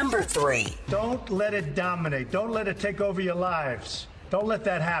 Number 3. Don't let it dominate. Don't let it take over your lives. Don't let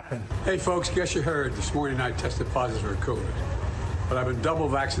that happen. Hey, folks, guess you heard. This morning I tested positive for COVID. But I've been double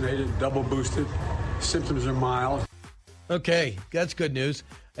vaccinated, double boosted. Symptoms are mild. Okay, that's good news.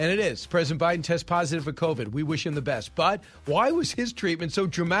 And it is. President Biden tests positive for COVID. We wish him the best. But why was his treatment so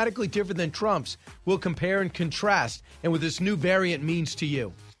dramatically different than Trump's? We'll compare and contrast and what this new variant means to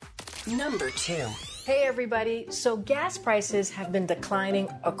you. Number 2. Hey, everybody. So gas prices have been declining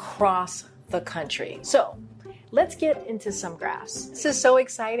across the country. So let's get into some graphs. This is so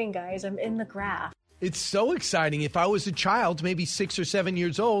exciting, guys. I'm in the graph. It's so exciting. If I was a child, maybe 6 or 7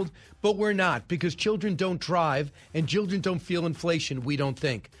 years old, but we're not because children don't drive and children don't feel inflation, we don't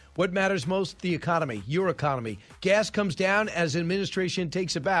think. What matters most? The economy, your economy. Gas comes down as administration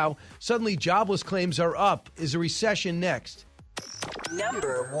takes a bow. Suddenly jobless claims are up. Is a recession next?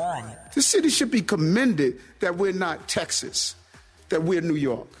 Number 1. The city should be commended that we're not Texas, that we're New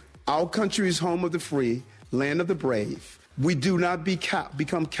York. Our country is home of the free, land of the brave. We do not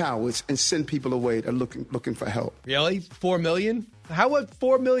become cowards and send people away that are looking for help. Really? 4 million? How about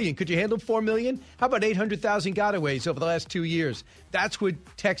 4 million? Could you handle 4 million? How about 800,000 gotaways over the last 2 years? That's what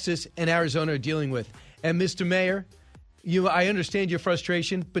Texas and Arizona are dealing with. And Mr. Mayor, I understand your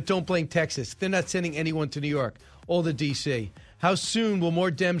frustration, but don't blame Texas. They're not sending anyone to New York or the D.C. How soon will more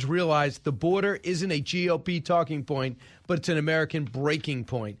Dems realize the border isn't a GOP talking point, but it's an American breaking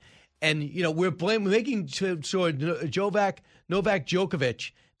point? And, we're making sure Novak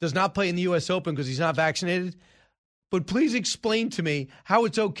Djokovic does not play in the U.S. Open because he's not vaccinated. But please explain to me how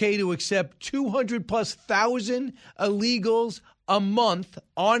it's okay to accept 200,000+ illegals a month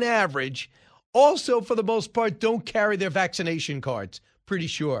on average. Also, for the most part, don't carry their vaccination cards. Pretty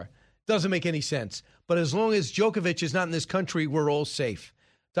sure. Doesn't make any sense. But as long as Djokovic is not in this country, we're all safe.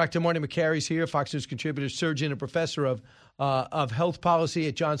 Dr. Marty Makary's here, Fox News contributor, surgeon, and professor of health policy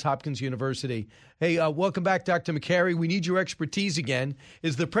at Johns Hopkins University. Hey, welcome back, Dr. Makary. We need your expertise again.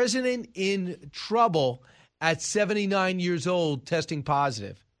 Is the president in trouble at 79 years old testing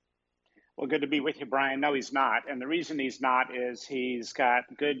positive? Well, good to be with you, Brian. No, he's not. And the reason he's not is he's got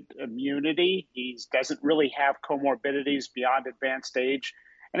good immunity. He doesn't really have comorbidities beyond advanced age.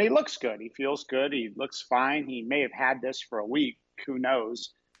 And he looks good. He feels good. He looks fine. He may have had this for a week. Who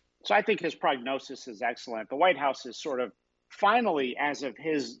knows? So I think his prognosis is excellent. The White House is sort of finally, as of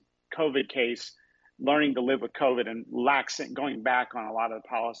his COVID case, learning to live with COVID and going back on a lot of the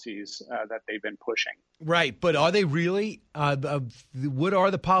policies that they've been pushing. Right. But are they really? What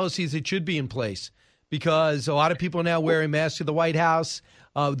are the policies that should be in place? Because a lot of people are now wearing masks to the White House.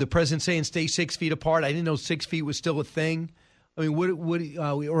 The president saying stay 6 feet apart. I didn't know 6 feet was still a thing. I mean,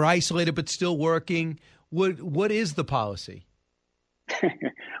 we're isolated but still working. What is the policy?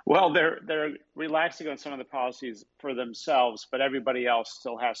 Well, they're relaxing on some of the policies for themselves, but everybody else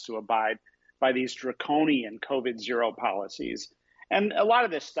still has to abide by these draconian COVID-0 policies. And a lot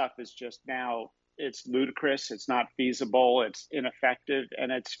of this stuff is just now, it's ludicrous, it's not feasible, it's ineffective,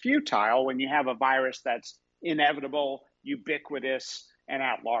 and it's futile when you have a virus that's inevitable, ubiquitous, and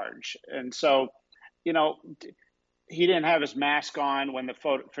at large. And so, he didn't have his mask on when the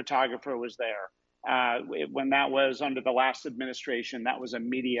photographer was there. When that was under the last administration, that was a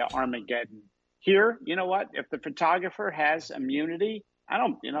media Armageddon. Here, you know what? If the photographer has immunity,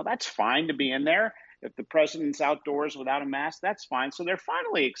 that's fine to be in there. If the president's outdoors without a mask, that's fine. So they're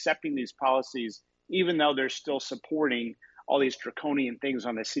finally accepting these policies, even though they're still supporting all these draconian things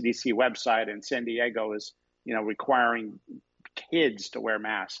on the CDC website. And San Diego is, requiring kids to wear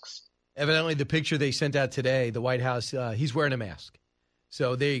masks. Evidently, the picture they sent out today, the White House, he's wearing a mask.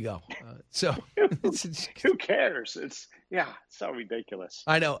 So there you go. Who cares? It's so ridiculous.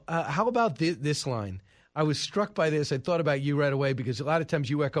 I know. How about this line? I was struck by this. I thought about you right away because a lot of times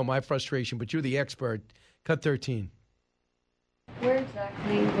you echo my frustration, but you're the expert. Cut 13. Where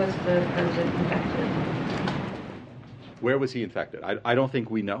exactly was the president infected? Where was he infected? I don't think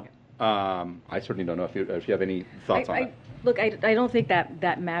we know. I certainly don't know if you have any thoughts on that. Look, I don't think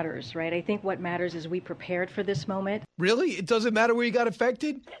that matters, right? I think what matters is we prepared for this moment. Really? It doesn't matter where you got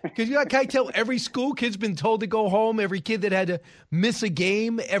affected? Because can I tell every school kid's been told to go home, every kid that had to miss a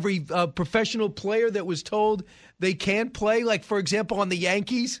game, every professional player that was told they can't play, like, for example, on the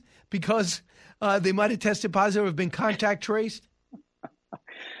Yankees, because they might have tested positive or have been contact traced?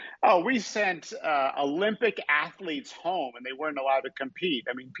 Oh, we sent Olympic athletes home and they weren't allowed to compete.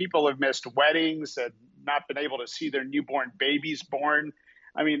 I mean, people have missed weddings and not been able to see their newborn babies born.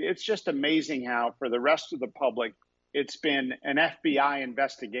 I mean, it's just amazing how for the rest of the public, it's been an FBI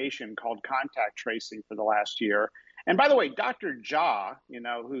investigation called contact tracing for the last year. And by the way, Dr. Jha,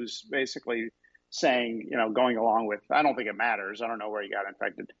 who's basically saying, going along with, I don't think it matters. I don't know where he got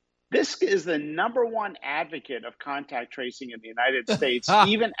infected. This is the number one advocate of contact tracing in the United States,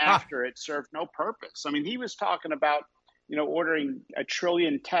 even after it served no purpose. I mean, he was talking about, ordering 1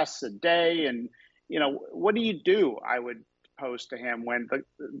 trillion tests a day. And, what do you do? I would pose to him when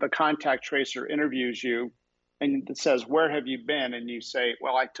the contact tracer interviews you and it says, where have you been? And you say,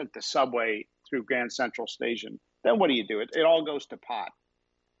 well, I took the subway through Grand Central Station. Then what do you do? It all goes to pot.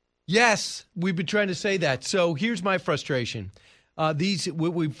 Yes, we've been trying to say that. So here's my frustration.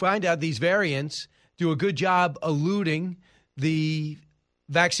 We find out these variants do a good job eluding the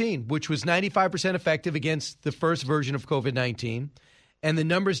vaccine, which was 95% effective against the first version of COVID-19. And the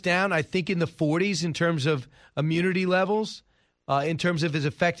numbers down, I think, in the 40s in terms of immunity levels, in terms of its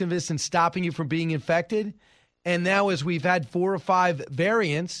effectiveness in stopping you from being infected. And now as we've had 4 or 5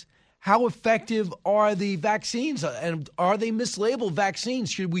 variants, how effective are the vaccines? And are they mislabeled vaccines?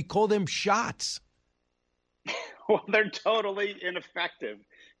 Should we call them shots? Well, they're totally ineffective,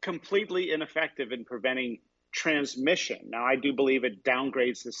 completely ineffective in preventing transmission. Now, I do believe it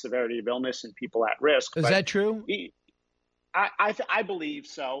downgrades the severity of illness in people at risk. Is that true? I believe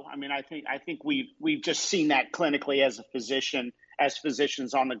so. I mean, I think we've just seen that clinically as a physician, as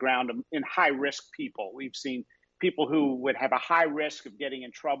physicians on the ground in high risk people. We've seen people who would have a high risk of getting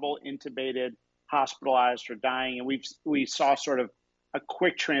in trouble, intubated, hospitalized, or dying, and we saw sort of a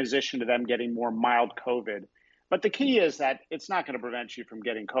quick transition to them getting more mild COVID. But the key is that it's not going to prevent you from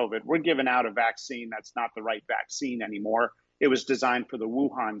getting COVID. We're giving out a vaccine that's not the right vaccine anymore. It was designed for the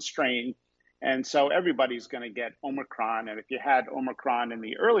Wuhan strain. And so everybody's going to get Omicron. And if you had Omicron in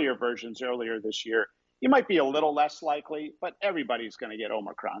the earlier versions earlier this year, you might be a little less likely, but everybody's going to get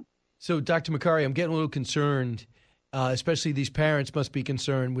Omicron. So, Dr. Makary, I'm getting a little concerned, especially these parents must be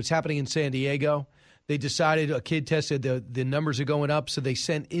concerned. What's happening in San Diego? They decided a kid tested, the numbers are going up, so they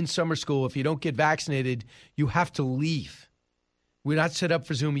sent in summer school, if you don't get vaccinated, you have to leave. We're not set up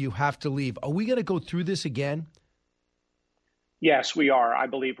for Zoom. You have to leave. Are we going to go through this again? Yes, we are. I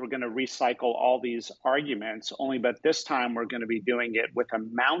believe we're going to recycle all these arguments, but this time we're going to be doing it with a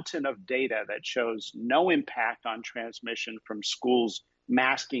mountain of data that shows no impact on transmission from schools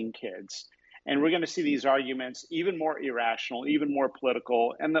masking kids. And we're going to see these arguments even more irrational, even more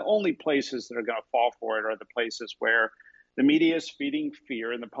political. And the only places that are going to fall for it are the places where the media is feeding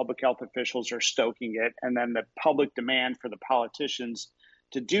fear and the public health officials are stoking it. And then the public demand for the politicians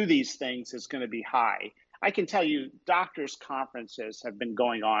to do these things is going to be high. I can tell you doctors' conferences have been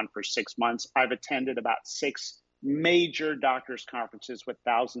going on for 6 months. I've attended about 6 major doctors' conferences with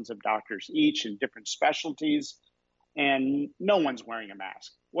thousands of doctors each in different specialties, and no one's wearing a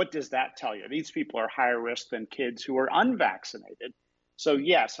mask. What does that tell you? These people are higher risk than kids who are unvaccinated. So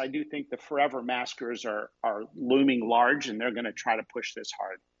yes, I do think the forever maskers are looming large, and they're going to try to push this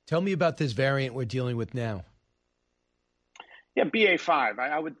hard. Tell me about this variant we're dealing with now. Yeah, BA5.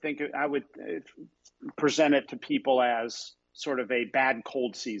 I would present it to people as sort of a bad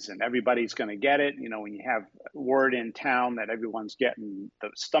cold season. Everybody's going to get it. You know, when you have word in town that everyone's getting the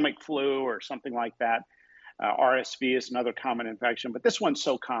stomach flu or something like that. RSV is another common infection, but this one's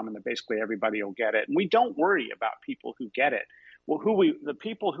so common that basically everybody will get it. And we don't worry about people who get it. Well, the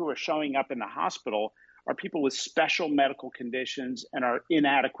people who are showing up in the hospital are people with special medical conditions and are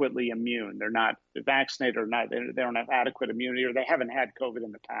inadequately immune. They're not vaccinated or they don't have adequate immunity, or they haven't had COVID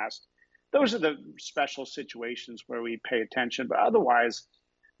in the past. Those are the special situations where we pay attention. But otherwise,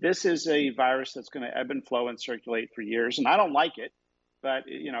 this is a virus that's going to ebb and flow and circulate for years. And I don't like it. But,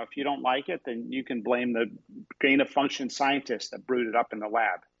 you know, if you don't like it, then you can blame the gain of function scientists that brewed it up in the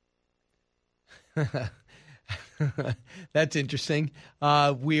lab. That's interesting.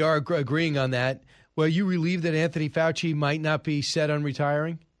 We are agreeing on that. Well, you relieved that Anthony Fauci might not be set on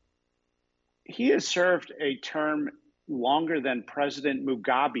retiring? He has served a term longer than President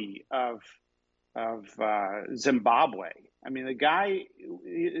Mugabe of Zimbabwe. I mean, the guy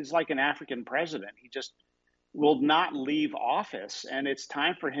is like an African president. He just will not leave office, and it's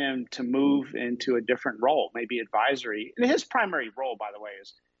time for him to move into a different role, maybe advisory. And his primary role, by the way,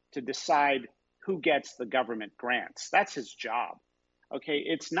 is to decide who gets the government grants. That's his job. Okay,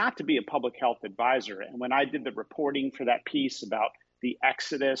 it's not to be a public health advisor. And when I did the reporting for that piece about the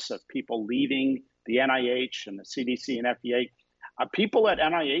exodus of people leaving the NIH and the CDC and FDA, people at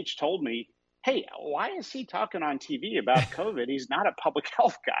NIH told me, hey, why is he talking on TV about COVID? He's not a public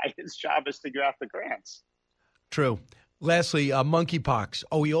health guy. His job is to give out the grants. True. Lastly, monkeypox.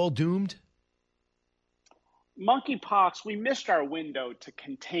 Are we all doomed? Monkeypox, we missed our window to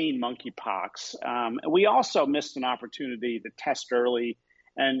contain monkeypox. We also missed an opportunity to test early,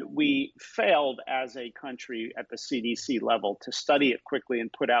 and we failed as a country at the CDC level to study it quickly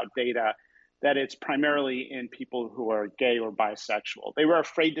and put out data that it's primarily in people who are gay or bisexual. They were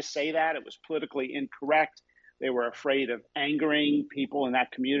afraid to say that. It was politically incorrect. They were afraid of angering people in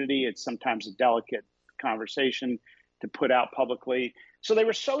that community. It's sometimes a delicate conversation to put out publicly. So they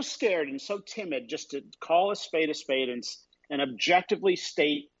were so scared and so timid just to call a spade and objectively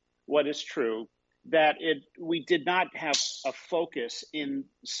state what is true, that we did not have a focus in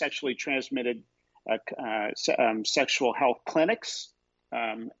sexually transmitted sexual health clinics,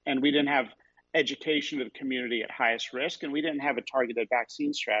 and we didn't have education of the community at highest risk, and we didn't have a targeted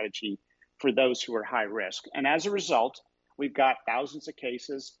vaccine strategy for those who are high risk. And as a result, we've got thousands of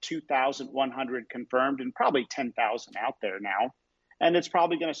cases, 2,100 confirmed, and probably 10,000 out there now. And it's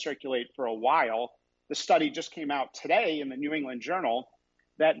probably going to circulate for a while. The study just came out today in the New England Journal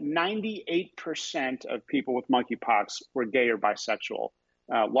that 98% of people with monkeypox were gay or bisexual.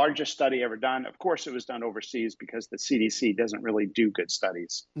 Largest study ever done. Of course, it was done overseas because the CDC doesn't really do good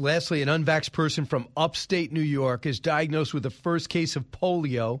studies. Lastly, an unvaxxed person from upstate New York is diagnosed with the first case of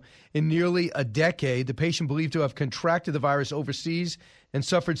polio in nearly a decade. The patient believed to have contracted the virus overseas and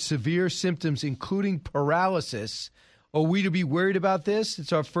suffered severe symptoms, including paralysis. Are we to be worried about this?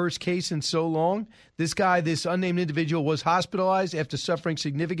 It's our first case in so long. This unnamed individual, was hospitalized after suffering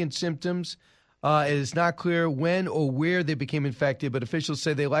significant symptoms. It is not clear when or where they became infected, but officials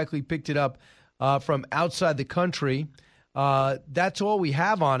say they likely picked it up from outside the country. That's all we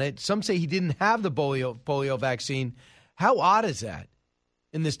have on it. Some say he didn't have the polio vaccine. How odd is that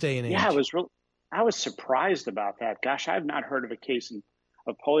in this day and age? Yeah, I was surprised about that. Gosh, I have not heard of a case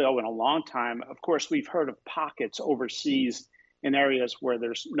of polio in a long time. Of course, we've heard of pockets overseas in areas where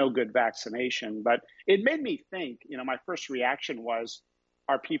there's no good vaccination. But it made me think, my first reaction was,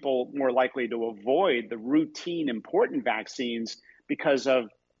 are people more likely to avoid the routine important vaccines because of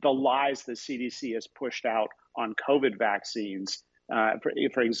the lies the CDC has pushed out on COVID vaccines?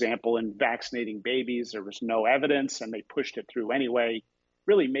 For example, in vaccinating babies, there was no evidence and they pushed it through anyway,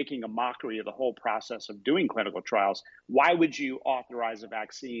 really making a mockery of the whole process of doing clinical trials. Why would you authorize a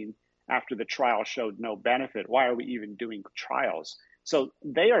vaccine after the trial showed no benefit? Why are we even doing trials? So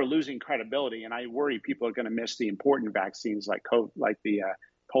they are losing credibility, and I worry people are going to miss the important vaccines like the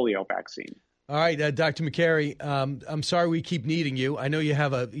polio vaccine. All right, Dr. McCary, I'm sorry we keep needing you. I know you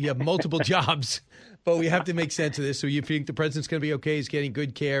have multiple jobs, but we have to make sense of this. So you think the president's going to be okay? He's getting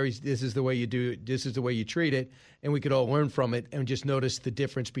good care. This is the way you do it. This is the way you treat it. And we could all learn from it and just notice the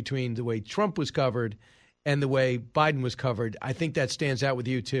difference between the way Trump was covered and the way Biden was covered. I think that stands out with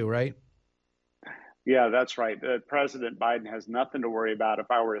you too, right? Yeah, that's right. President Biden has nothing to worry about.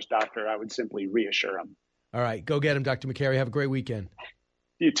 If I were his doctor, I would simply reassure him. All right, go get him, Dr. McCary. Have a great weekend.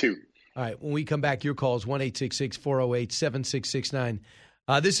 You too. All right, when we come back, your call is 1-866-408-7669.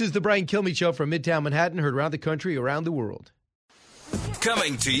 This is the Brian Kilmeade Show from Midtown Manhattan, heard around the country, around the world.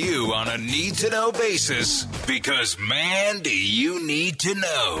 Coming to you on a need-to-know basis, because, man, do you need to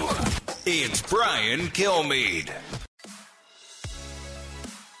know. It's Brian Kilmeade.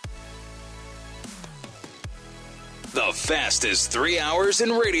 The fastest 3 hours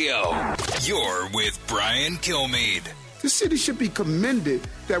in radio. You're with Brian Kilmeade. The city should be commended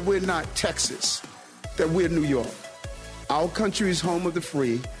that we're not Texas, that we're New York. Our country is home of the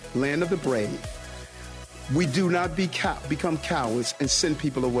free, land of the brave. We do not become cowards and send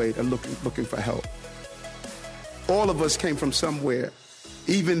people away that looking for help. All of us came from somewhere,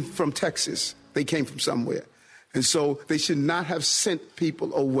 even from Texas. They came from somewhere. And so they should not have sent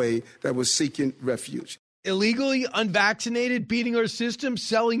people away that were seeking refuge. Illegally unvaccinated, beating our system,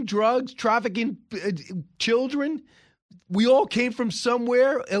 selling drugs, trafficking children. We all came from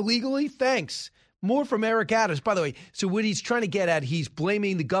somewhere illegally. Thanks. More from Eric Adams. By the way, so what he's trying to get at, he's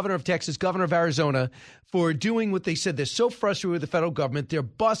blaming the governor of Texas, governor of Arizona, for doing what they said. They're so frustrated with the federal government. They're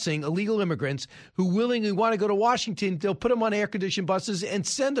busing illegal immigrants who willingly want to go to Washington. They'll put them on air-conditioned buses and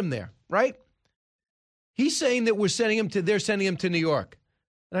send them there, right? He's saying that they're sending them to New York.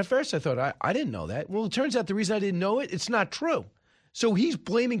 And at first I thought, I didn't know that. Well, it turns out the reason I didn't know it, it's not true. So he's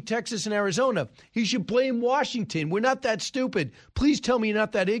blaming Texas and Arizona. He should blame Washington. We're not that stupid. Please tell me you're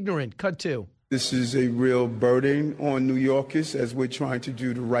not that ignorant. Cut two. This is a real burden on New Yorkers as we're trying to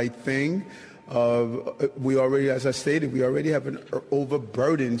do the right thing. We already, as I stated, we already have an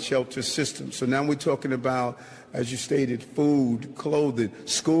overburdened shelter system. So now we're talking about, as you stated, food, clothing,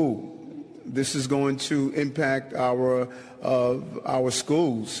 school. This is going to impact our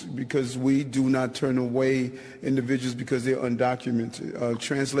schools because we do not turn away individuals because they're undocumented.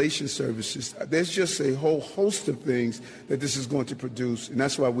 Translation services. There's just a whole host of things that this is going to produce, and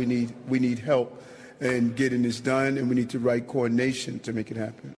that's why we need help in getting this done, and we need the right coordination to make it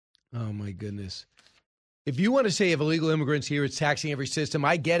happen. Oh my goodness. If you want to say if illegal immigrants here, it's taxing every system,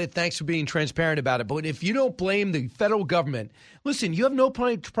 I get it. Thanks for being transparent about it. But if you don't blame the federal government, listen, you have no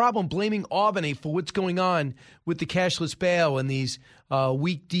problem blaming Albany for what's going on with the cashless bail and these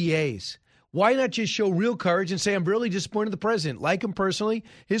weak DAs. Why not just show real courage and say, I'm really disappointed in the president. Like him personally,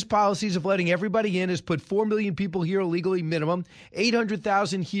 his policies of letting everybody in has put 4 million people here illegally minimum,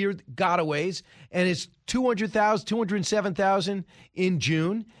 800,000 here gotaways, and it's 207,000 in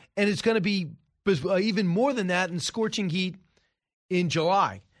June. And it's going to be even more than that in scorching heat in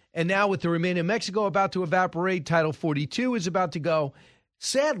July. And now with the remain in Mexico about to evaporate, Title 42 is about to go.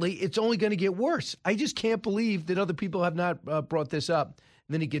 Sadly, it's only going to get worse. I just can't believe that other people have not brought this up.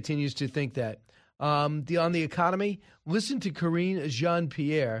 And then he continues to think that. On the economy, listen to Karine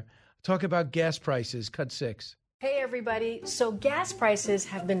Jean-Pierre talk about gas prices. Cut 6. Hey, everybody. So gas prices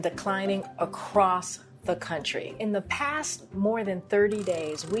have been declining across the country. In the past more than 30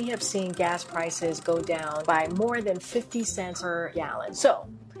 days, we have seen gas prices go down by more than 50 cents per gallon. So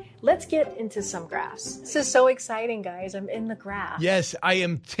let's get into some graphs. This is so exciting, guys. I'm in the graph. Yes, I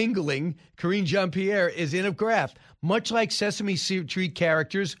am tingling. Karine Jean-Pierre is in a graph, much like Sesame Street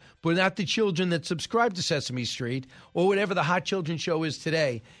characters, but not the children that subscribe to Sesame Street or whatever the Hot Children show is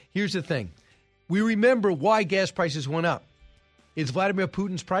today. Here's the thing. We remember why gas prices went up. It's Vladimir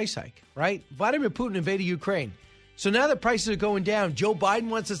Putin's price hike, right? Vladimir Putin invaded Ukraine. So now that prices are going down, Joe Biden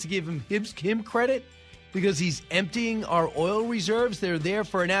wants us to give him credit because he's emptying our oil reserves. They're there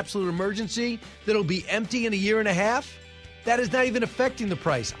for an absolute emergency that'll be empty in a year and a half. That is not even affecting the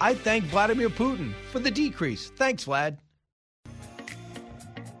price. I thank Vladimir Putin for the decrease. Thanks, Vlad.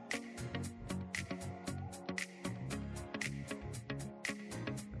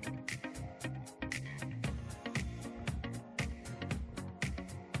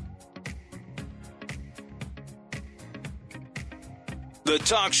 The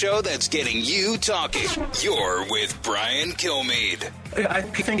talk show that's getting you talking. You're with Brian Kilmeade. I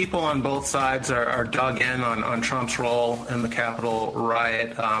think people on both sides are dug in on Trump's role in the Capitol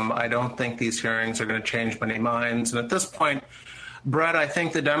riot. I don't think these hearings are going to change many minds. And at this point, Brett, I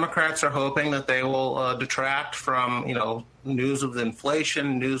think the Democrats are hoping that they will detract from, news of the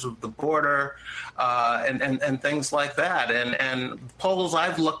inflation, news of the border, and things like that. And polls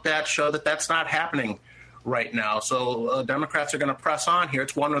I've looked at show that that's not happening right now. So Democrats are going to press on here.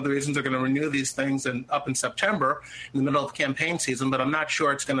 It's one of the reasons they're going to renew these things up in September, in the middle of the campaign season, but I'm not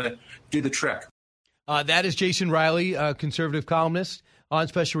sure it's going to do the trick. That is Jason Riley, conservative columnist, on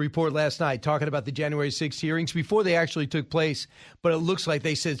Special Report last night, talking about the January 6th hearings before they actually took place. But it looks like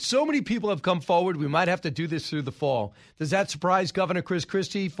they said so many people have come forward, we might have to do this through the fall. Does that surprise Governor Chris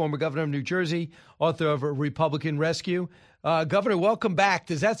Christie, former governor of New Jersey, author of Republican Rescue? Governor, welcome back.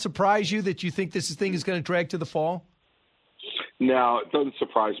 Does that surprise you that you think this thing is going to drag to the fall? No, it doesn't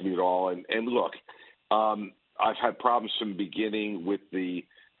surprise me at all. And look, I've had problems from the beginning with the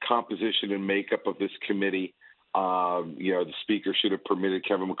composition and makeup of this committee. The speaker should have permitted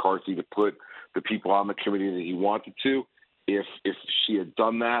Kevin McCarthy to put the people on the committee that he wanted to. If she had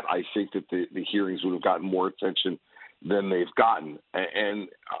done that, I think that the hearings would have gotten more attention than they've gotten. And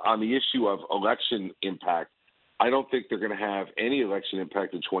on the issue of election impact, I don't think they're going to have any election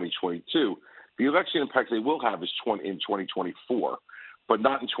impact in 2022. The election impact they will have is in 2024, but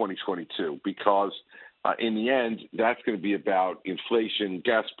not in 2022, because in the end, that's going to be about inflation,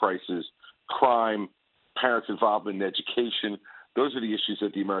 gas prices, crime, parents' involvement in education. Those are the issues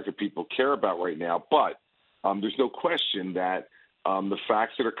that the American people care about right now. But there's no question that the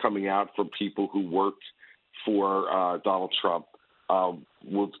facts that are coming out from people who worked for Donald Trump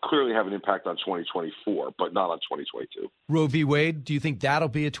will clearly have an impact on 2024, but not on 2022. Roe v. Wade, do you think that'll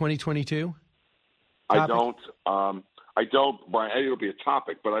be a 2022 topic? I don't, Brian. It'll be a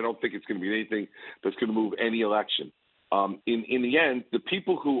topic, but I don't think it's going to be anything that's going to move any election. In the end, the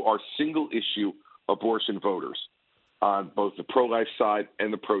people who are single-issue abortion voters on both the pro-life side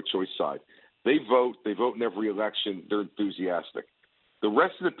and the pro-choice side, they vote in every election. They're enthusiastic. The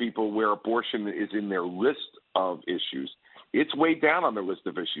rest of the people where abortion is in their list of issues, it's way down on their list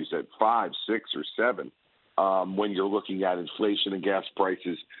of issues at 5, 6, or 7 when you're looking at inflation and gas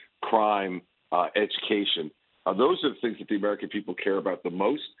prices, crime, education. Those are the things that the American people care about the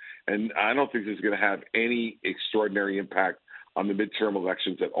most, and I don't think this is going to have any extraordinary impact on the midterm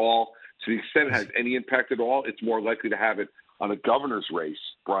elections at all. To the extent it has any impact at all, it's more likely to have it on a governor's race,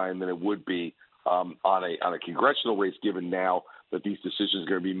 Brian, than it would be on a congressional race, given now that these decisions are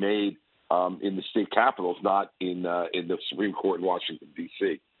going to be made in the state capitals, not in the Supreme Court in Washington,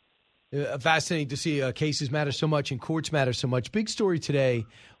 D.C. Fascinating to see cases matter so much and courts matter so much. Big story today,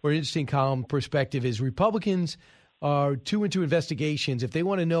 or an interesting column perspective, is Republicans are too into investigations. If they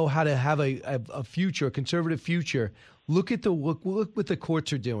want to know how to have a future, a conservative future, look what the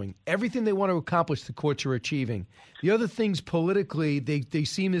courts are doing. Everything they want to accomplish, the courts are achieving. The other things politically, they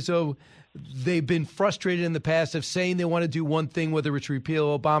seem as though they've been frustrated in the past of saying they want to do one thing, whether it's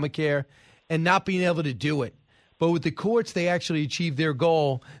repeal Obamacare, and not being able to do it. But with the courts, they actually achieved their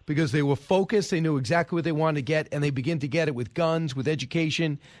goal because they were focused. They knew exactly what they wanted to get, and they begin to get it with guns, with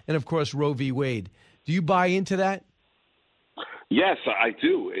education, and, of course, Roe v. Wade. Do you buy into that? Yes, I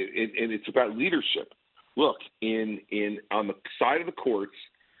do, and it's about leadership. Look, on the side of the courts,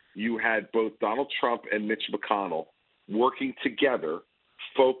 you had both Donald Trump and Mitch McConnell working together,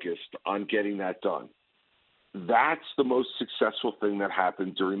 focused on getting that done. That's the most successful thing that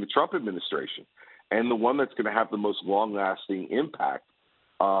happened during the Trump administration, and the one that's going to have the most long-lasting impact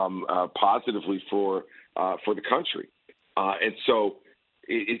positively for the country. And so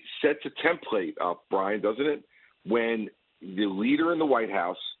it sets a template up, Brian, doesn't it? When the leader in the White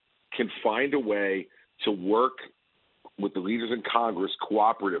House can find a way to work with the leaders in Congress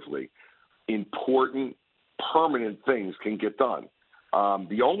cooperatively, important, permanent things can get done.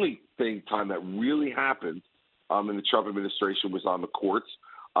 The only time that really happened in the Trump administration was on the courts.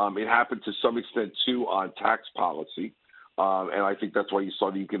 It happened to some extent, too, on tax policy, and I think that's why you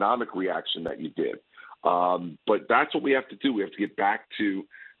saw the economic reaction that you did. But that's what we have to do. We have to get back to,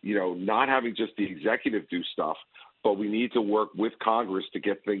 not having just the executive do stuff, but we need to work with Congress to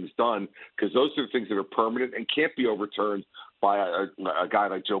get things done, because those are the things that are permanent and can't be overturned by a guy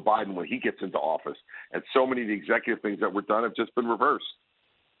like Joe Biden when he gets into office. And so many of the executive things that were done have just been reversed.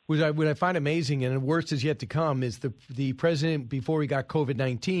 What I find amazing, and the worst is yet to come, is the president, before he got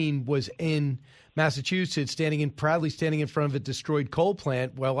COVID-19, was in Massachusetts, proudly standing in front of a destroyed coal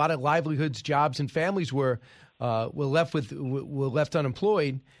plant where a lot of livelihoods, jobs, and families were left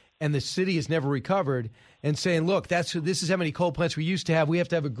unemployed, and the city has never recovered, and saying, look, this is how many coal plants we used to have. We have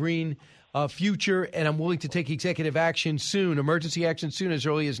to have a green future, and I'm willing to take executive action soon, emergency action soon, as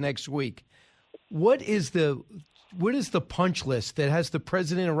early as next week. What is the punch list that has the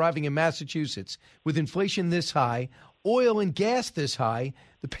president arriving in Massachusetts with inflation this high, oil and gas this high,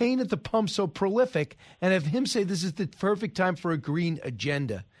 the pain at the pump so prolific, and have him say this is the perfect time for a green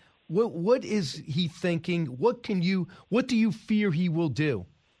agenda. What is he thinking? What do you fear he will do?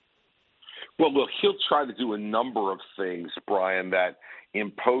 Well, look, he'll try to do a number of things, Brian, that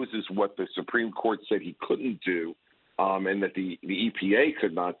imposes what the Supreme Court said he couldn't do, and that the EPA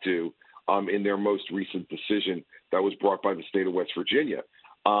could not do in their most recent decision that was brought by the state of West Virginia.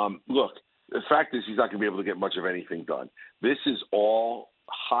 Look, the fact is he's not going to be able to get much of anything done. This is all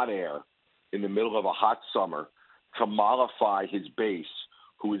hot air in the middle of a hot summer to mollify his base,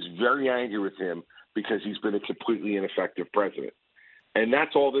 who is very angry with him because he's been a completely ineffective president. And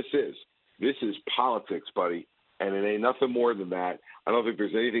that's all this is. This is politics, buddy, and it ain't nothing more than that. I don't think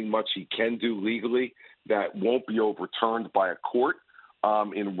there's anything much he can do legally that won't be overturned by a court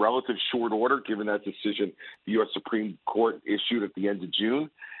in relative short order, given that decision the U.S. Supreme Court issued at the end of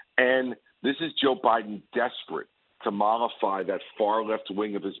June. And this is Joe Biden desperate to mollify that far left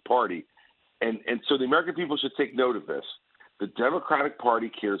wing of his party. And so the American people should take note of this. The Democratic Party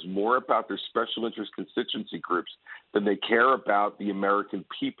cares more about their special interest constituency groups than they care about the American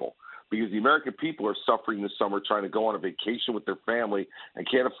people, because the American people are suffering this summer trying to go on a vacation with their family and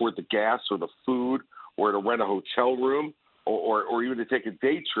can't afford the gas or the food or to rent a hotel room or even to take a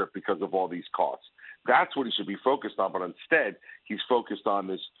day trip because of all these costs. That's what he should be focused on. But instead, he's focused on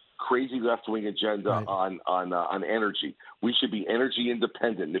this crazy left-wing agenda on energy. We should be energy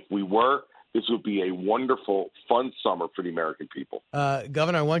independent. If we were, this would be a wonderful, fun summer for the American people.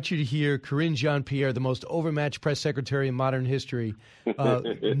 Governor, I want you to hear Karine Jean-Pierre, the most overmatched press secretary in modern history,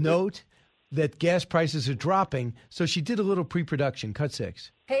 note that gas prices are dropping. So she did a little pre-production. Cut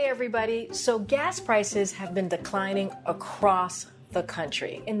 6. Hey, everybody. So gas prices have been declining across the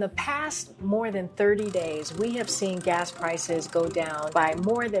country. In the past more than 30 days, we have seen gas prices go down by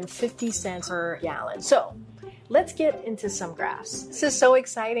more than 50 cents per gallon. So let's get into some graphs. This is so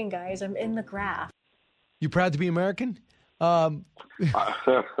exciting, guys. I'm in the graph. You proud to be American? 50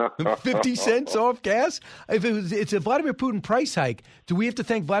 cents off gas? It's a Vladimir Putin price hike. Do we have to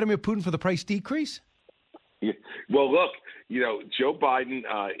thank Vladimir Putin for the price decrease? Yeah. Well, look, Joe Biden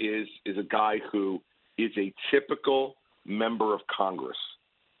is a guy who is a typical member of Congress.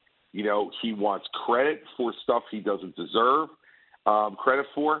 He wants credit for stuff he doesn't deserve credit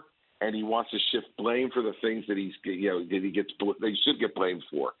for, and he wants to shift blame for the things that they should get blamed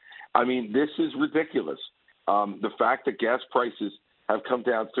for. I mean, this is ridiculous. The fact that gas prices have come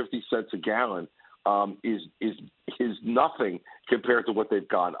down 50 cents a gallon is nothing compared to what they've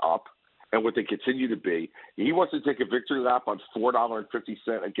gone up and what they continue to be. He wants to take a victory lap on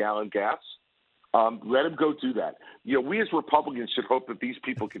 $4.50 a gallon gas. Let him go do that. We as Republicans should hope that these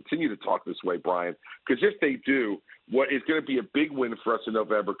people continue to talk this way, Brian, because if they do, what is going to be a big win for us in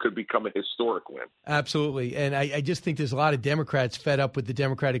November could become a historic win. Absolutely. And I just think there's a lot of Democrats fed up with the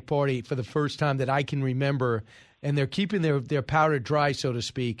Democratic Party for the first time that I can remember, and they're keeping their powder dry, so to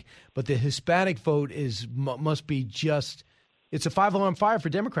speak. But the Hispanic vote must be just – it's a five-alarm fire for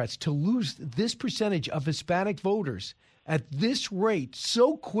Democrats. To lose this percentage of Hispanic voters at this rate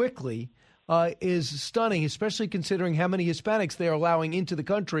so quickly – is stunning, especially considering how many Hispanics they are allowing into the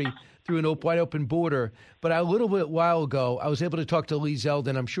country through an wide open border. But a little bit while ago, I was able to talk to Lee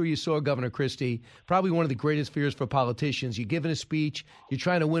Zeldin. I'm sure you saw Governor Christie, probably one of the greatest fears for politicians. You're giving a speech, you're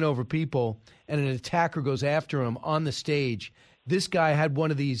trying to win over people, and an attacker goes after him on the stage. This guy had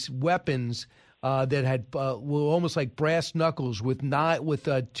one of these weapons that had were almost like brass knuckles with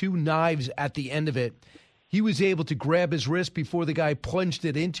two knives at the end of it. He was able to grab his wrist before the guy plunged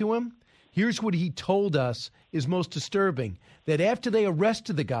it into him. Here's what he told us is most disturbing, that after they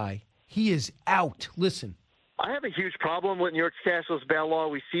arrested the guy, he is out. Listen. I have a huge problem with New York's cashless bail law.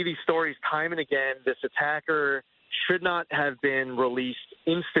 We see these stories time and again. This attacker should not have been released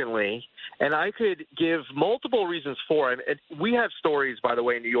instantly. And I could give multiple reasons for it. We have stories, by the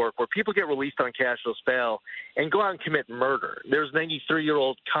way, in New York where people get released on cashless bail and go out and commit murder. There's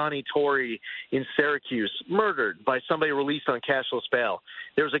 93-year-old Connie Torrey in Syracuse murdered by somebody released on cashless bail.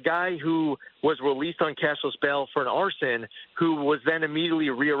 There's a guy who was released on cashless bail for an arson who was then immediately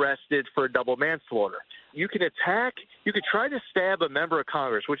rearrested for double manslaughter. You can try to stab a member of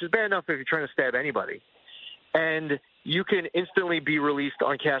Congress, which is bad enough if you're trying to stab anybody, and you can instantly be released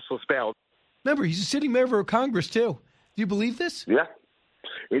on cashless bail. Remember, he's a sitting member of Congress, too. Do you believe this? Yeah.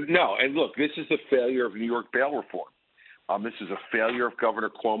 No, and look, this is the failure of New York bail reform. This is a failure of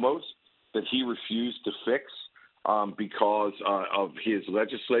Governor Cuomo's that he refused to fix because of his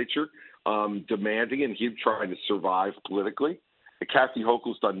legislature demanding and him trying to survive politically. Kathy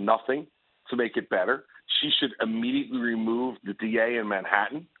Hochul's done nothing to make it better. She should immediately remove the DA in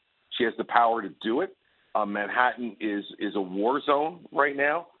Manhattan. She has the power to do it. Manhattan is a war zone right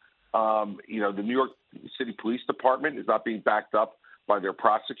now. The New York City Police Department is not being backed up by their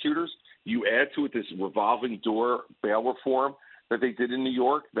prosecutors. You add to it this revolving door bail reform that they did in New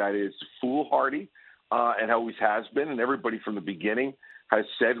York that is foolhardy and always has been. And everybody from the beginning has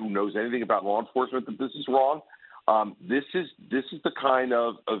said, who knows anything about law enforcement, that this is wrong. This is the kind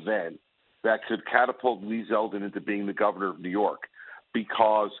of event that could catapult Lee Zeldin into being the governor of New York,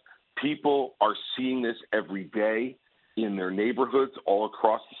 because people are seeing this every day in their neighborhoods all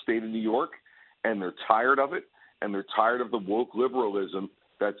across the state of New York, and they're tired of it, and they're tired of the woke liberalism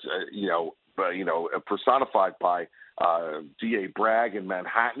that's personified by D.A. Bragg in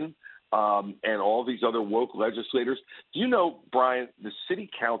Manhattan and all these other woke legislators. Do you know, Brian, the city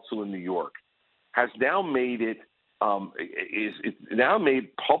council in New York has now made it made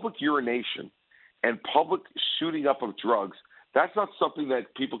public urination and public shooting up of drugs. That's not something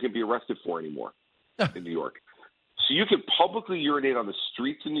that people can be arrested for anymore in New York. So you can publicly urinate on the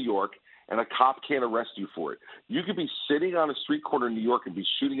streets in New York, and a cop can't arrest you for it. You could be sitting on a street corner in New York and be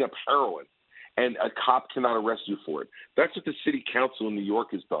shooting up heroin, and a cop cannot arrest you for it. That's what the city council in New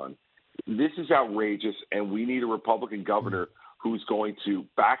York has done. This is outrageous, and we need a Republican governor who's going to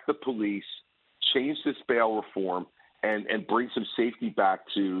back the police, change this bail reform, and bring some safety back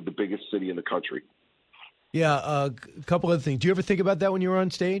to the biggest city in the country. Yeah, a couple other things. Do you ever think about that when you were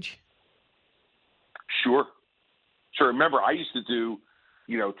on stage? Sure. Remember, I used to do,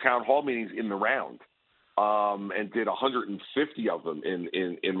 town hall meetings in the round, and did 150 of them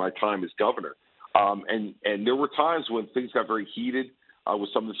in my time as governor. And there were times when things got very heated with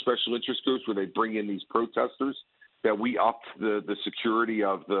some of the special interest groups where they bring in these protesters, that we upped the security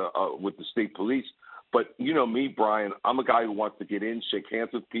of with the state police. But you know me, Brian, I'm a guy who wants to get in, shake hands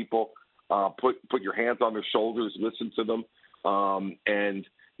with people, put your hands on their shoulders, listen to them. And,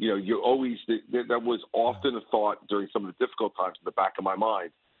 you always, that was often a thought during some of the difficult times in the back of my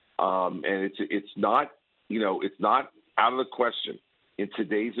mind. And it's not out of the question in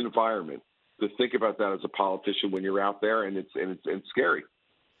today's environment to think about that as a politician when you're out there, and it's scary.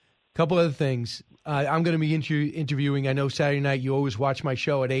 Couple other things. I'm going to be interviewing. I know Saturday night you always watch my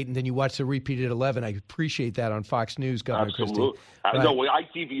show at 8, and then you watch the repeat at 11. I appreciate that on Fox News, Governor Christie. Absolutely. I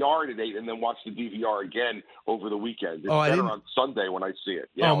DVR it at 8 and then watch the DVR again over the weekend. It's better on Sunday when I see it.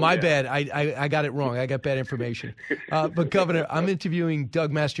 Yeah, my bad. I got it wrong. I got bad information. But, Governor, I'm interviewing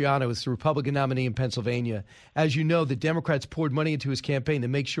Doug Mastriano, who's the Republican nominee in Pennsylvania. As you know, the Democrats poured money into his campaign to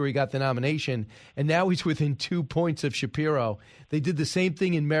make sure he got the nomination, and now he's within 2 points of Shapiro. They did the same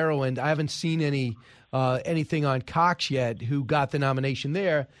thing in Maryland. I haven't seen anything on Cox yet, who got the nomination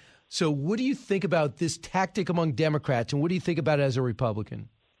there. So what do you think about this tactic among Democrats, and what do you think about it as a Republican?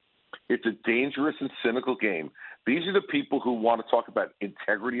 It's a dangerous and cynical game. These are the people who want to talk about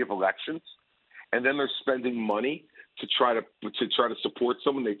integrity of elections, and then they're spending money to try to support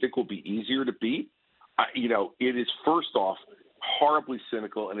someone they think will be easier to beat. It is, first off, horribly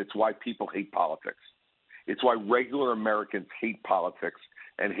cynical, and it's why people hate politics. It's why regular Americans hate politics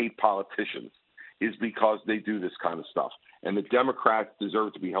and hate politicians, is because they do this kind of stuff. And the Democrats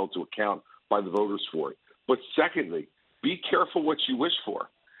deserve to be held to account by the voters for it. But secondly, be careful what you wish for.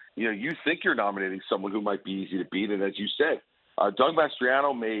 You think you're nominating someone who might be easy to beat. And as you said, Doug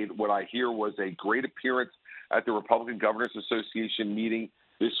Mastriano made what I hear was a great appearance at the Republican Governors Association meeting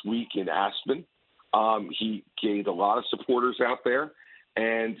this week in Aspen. He gained a lot of supporters out there.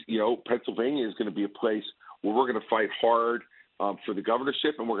 And, Pennsylvania is going to be a place where we're going to fight hard for the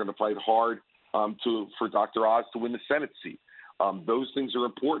governorship, and we're going to fight hard for Dr. Oz to win the Senate seat. Those things are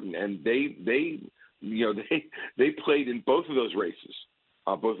important, and they played in both of those races,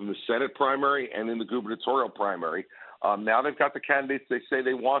 both in the Senate primary and in the gubernatorial primary. Now they've got the candidates they say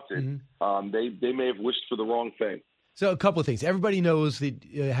they wanted. Mm-hmm. They may have wished for the wrong thing. So a couple of things. Everybody knows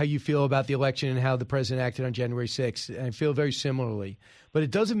how you feel about the election and how the president acted on January 6th, and I feel very similarly. But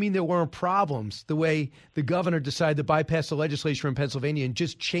it doesn't mean there weren't problems the way the governor decided to bypass the legislature in Pennsylvania and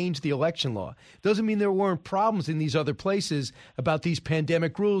just change the election law. It doesn't mean there weren't problems in these other places about these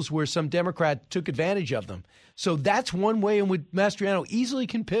pandemic rules where some Democrat took advantage of them. So that's one way in which Mastriano easily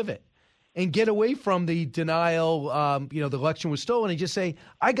can pivot and get away from the denial, the election was stolen, and just say,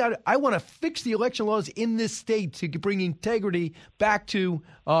 I want to fix the election laws in this state to bring integrity back to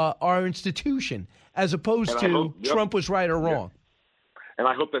our institution, as opposed to Trump was right or wrong. And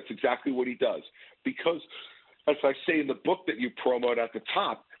I hope that's exactly what he does. Because, as I say in the book that you promote at the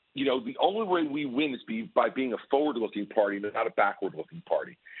top, the only way we win is by being a forward-looking party, not a backward-looking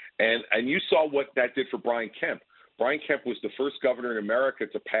party. And you saw what that did for Brian Kemp. Brian Kemp was the first governor in America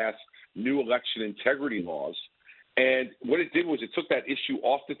to pass new election integrity laws. And what it did was it took that issue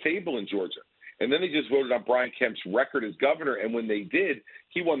off the table in Georgia. And then they just voted on Brian Kemp's record as governor. And when they did,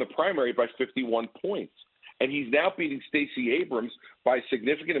 he won the primary by 51 points. And he's now beating Stacey Abrams by a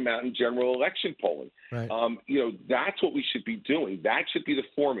significant amount in general election polling. Right. That's what we should be doing. That should be the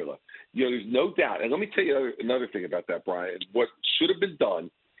formula. There's no doubt. And let me tell you another thing about that, Brian. What should have been done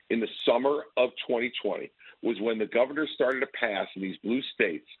in the summer of 2020 was when the governor started to pass in these blue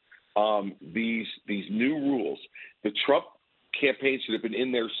states these new rules. The Trump campaign should have been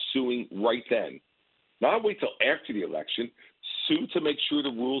in there suing right then. Not wait till after the election. Sue to make sure the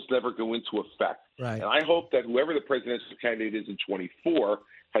rules never go into effect. Right. And I hope that whoever the presidential candidate is in 24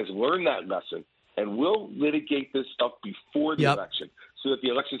 has learned that lesson and will litigate this stuff before the election so that the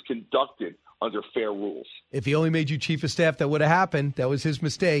election is conducted under fair rules. If he only made you chief of staff, that would have happened. That was his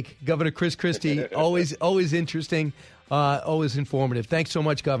mistake. Governor Chris Christie, always interesting, always informative. Thanks so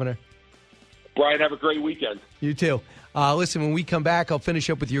much, Governor. Brian, have a great weekend. You too. Listen, when we come back, I'll finish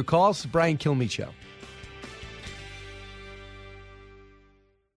up with your calls. It's the Brian Kilmeade Show.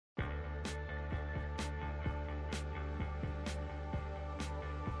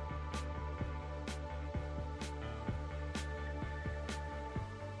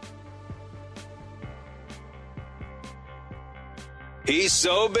 He's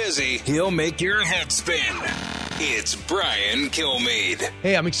so busy, he'll make your head spin. It's Brian Kilmeade.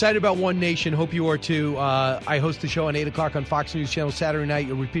 Hey, I'm excited about One Nation. Hope you are too. I host the show on 8 o'clock on Fox News Channel Saturday night.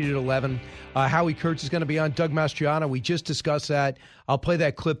 You'll repeat it at 11. Howie Kurtz is going to be on. Doug Mastriano. We just discussed that. I'll play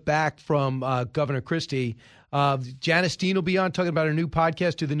that clip back from Governor Christie. Janice Dean will be on talking about her new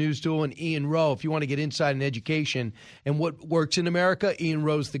podcast, To the News Duel, and Ian Rowe. If you want to get insight in education and what works in America, Ian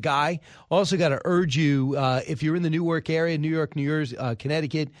Rowe's the guy. Also got to urge you, if you're in the Newark area, New York, New Jersey,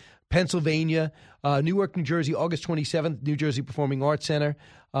 Connecticut, Pennsylvania, Newark, New Jersey, August 27th, New Jersey Performing Arts Center.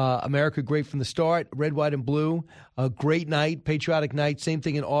 America Great from the Start, Red, White, and Blue. A great night, patriotic night. Same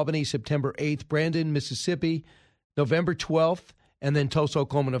thing in Albany, September 8th. Brandon, Mississippi, November 12th. And then Tulsa,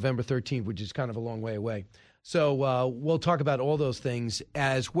 Oklahoma, November 13th, which is kind of a long way away. So we'll talk about all those things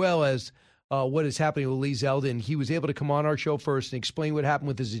as well as what is happening with Lee Zeldin. He was able to come on our show first and explain what happened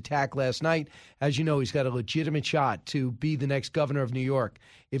with his attack last night. As you know, he's got a legitimate shot to be the next governor of New York.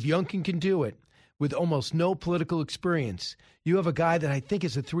 If Youngkin can do it with almost no political experience, you have a guy that I think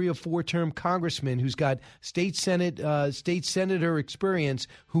is a 3 or 4 term congressman who's got state senator experience,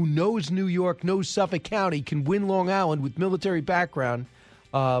 who knows New York, knows Suffolk County, can win Long Island with military background,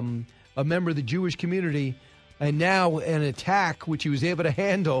 a member of the Jewish community, and now an attack, which he was able to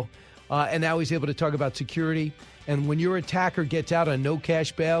handle, and now he's able to talk about security. And when your attacker gets out on no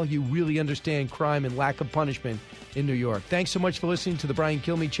cash bail, you really understand crime and lack of punishment in New York. Thanks so much for listening to The Brian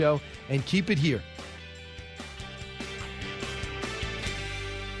Kilmeade Show, and keep it here.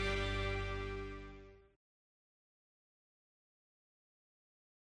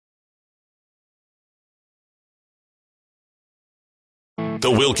 The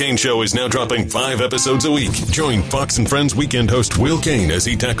Will Cain Show is now dropping 5 episodes a week. Join Fox and Friends weekend host Will Cain as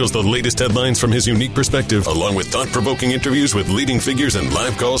he tackles the latest headlines from his unique perspective, along with thought-provoking interviews with leading figures and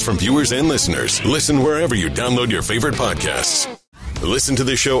live calls from viewers and listeners. Listen wherever you download your favorite podcasts. Listen to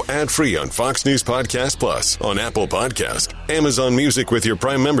the show ad-free on Fox News Podcast Plus, on Apple Podcast, Amazon Music with your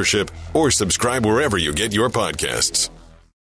Prime membership, or subscribe wherever you get your podcasts.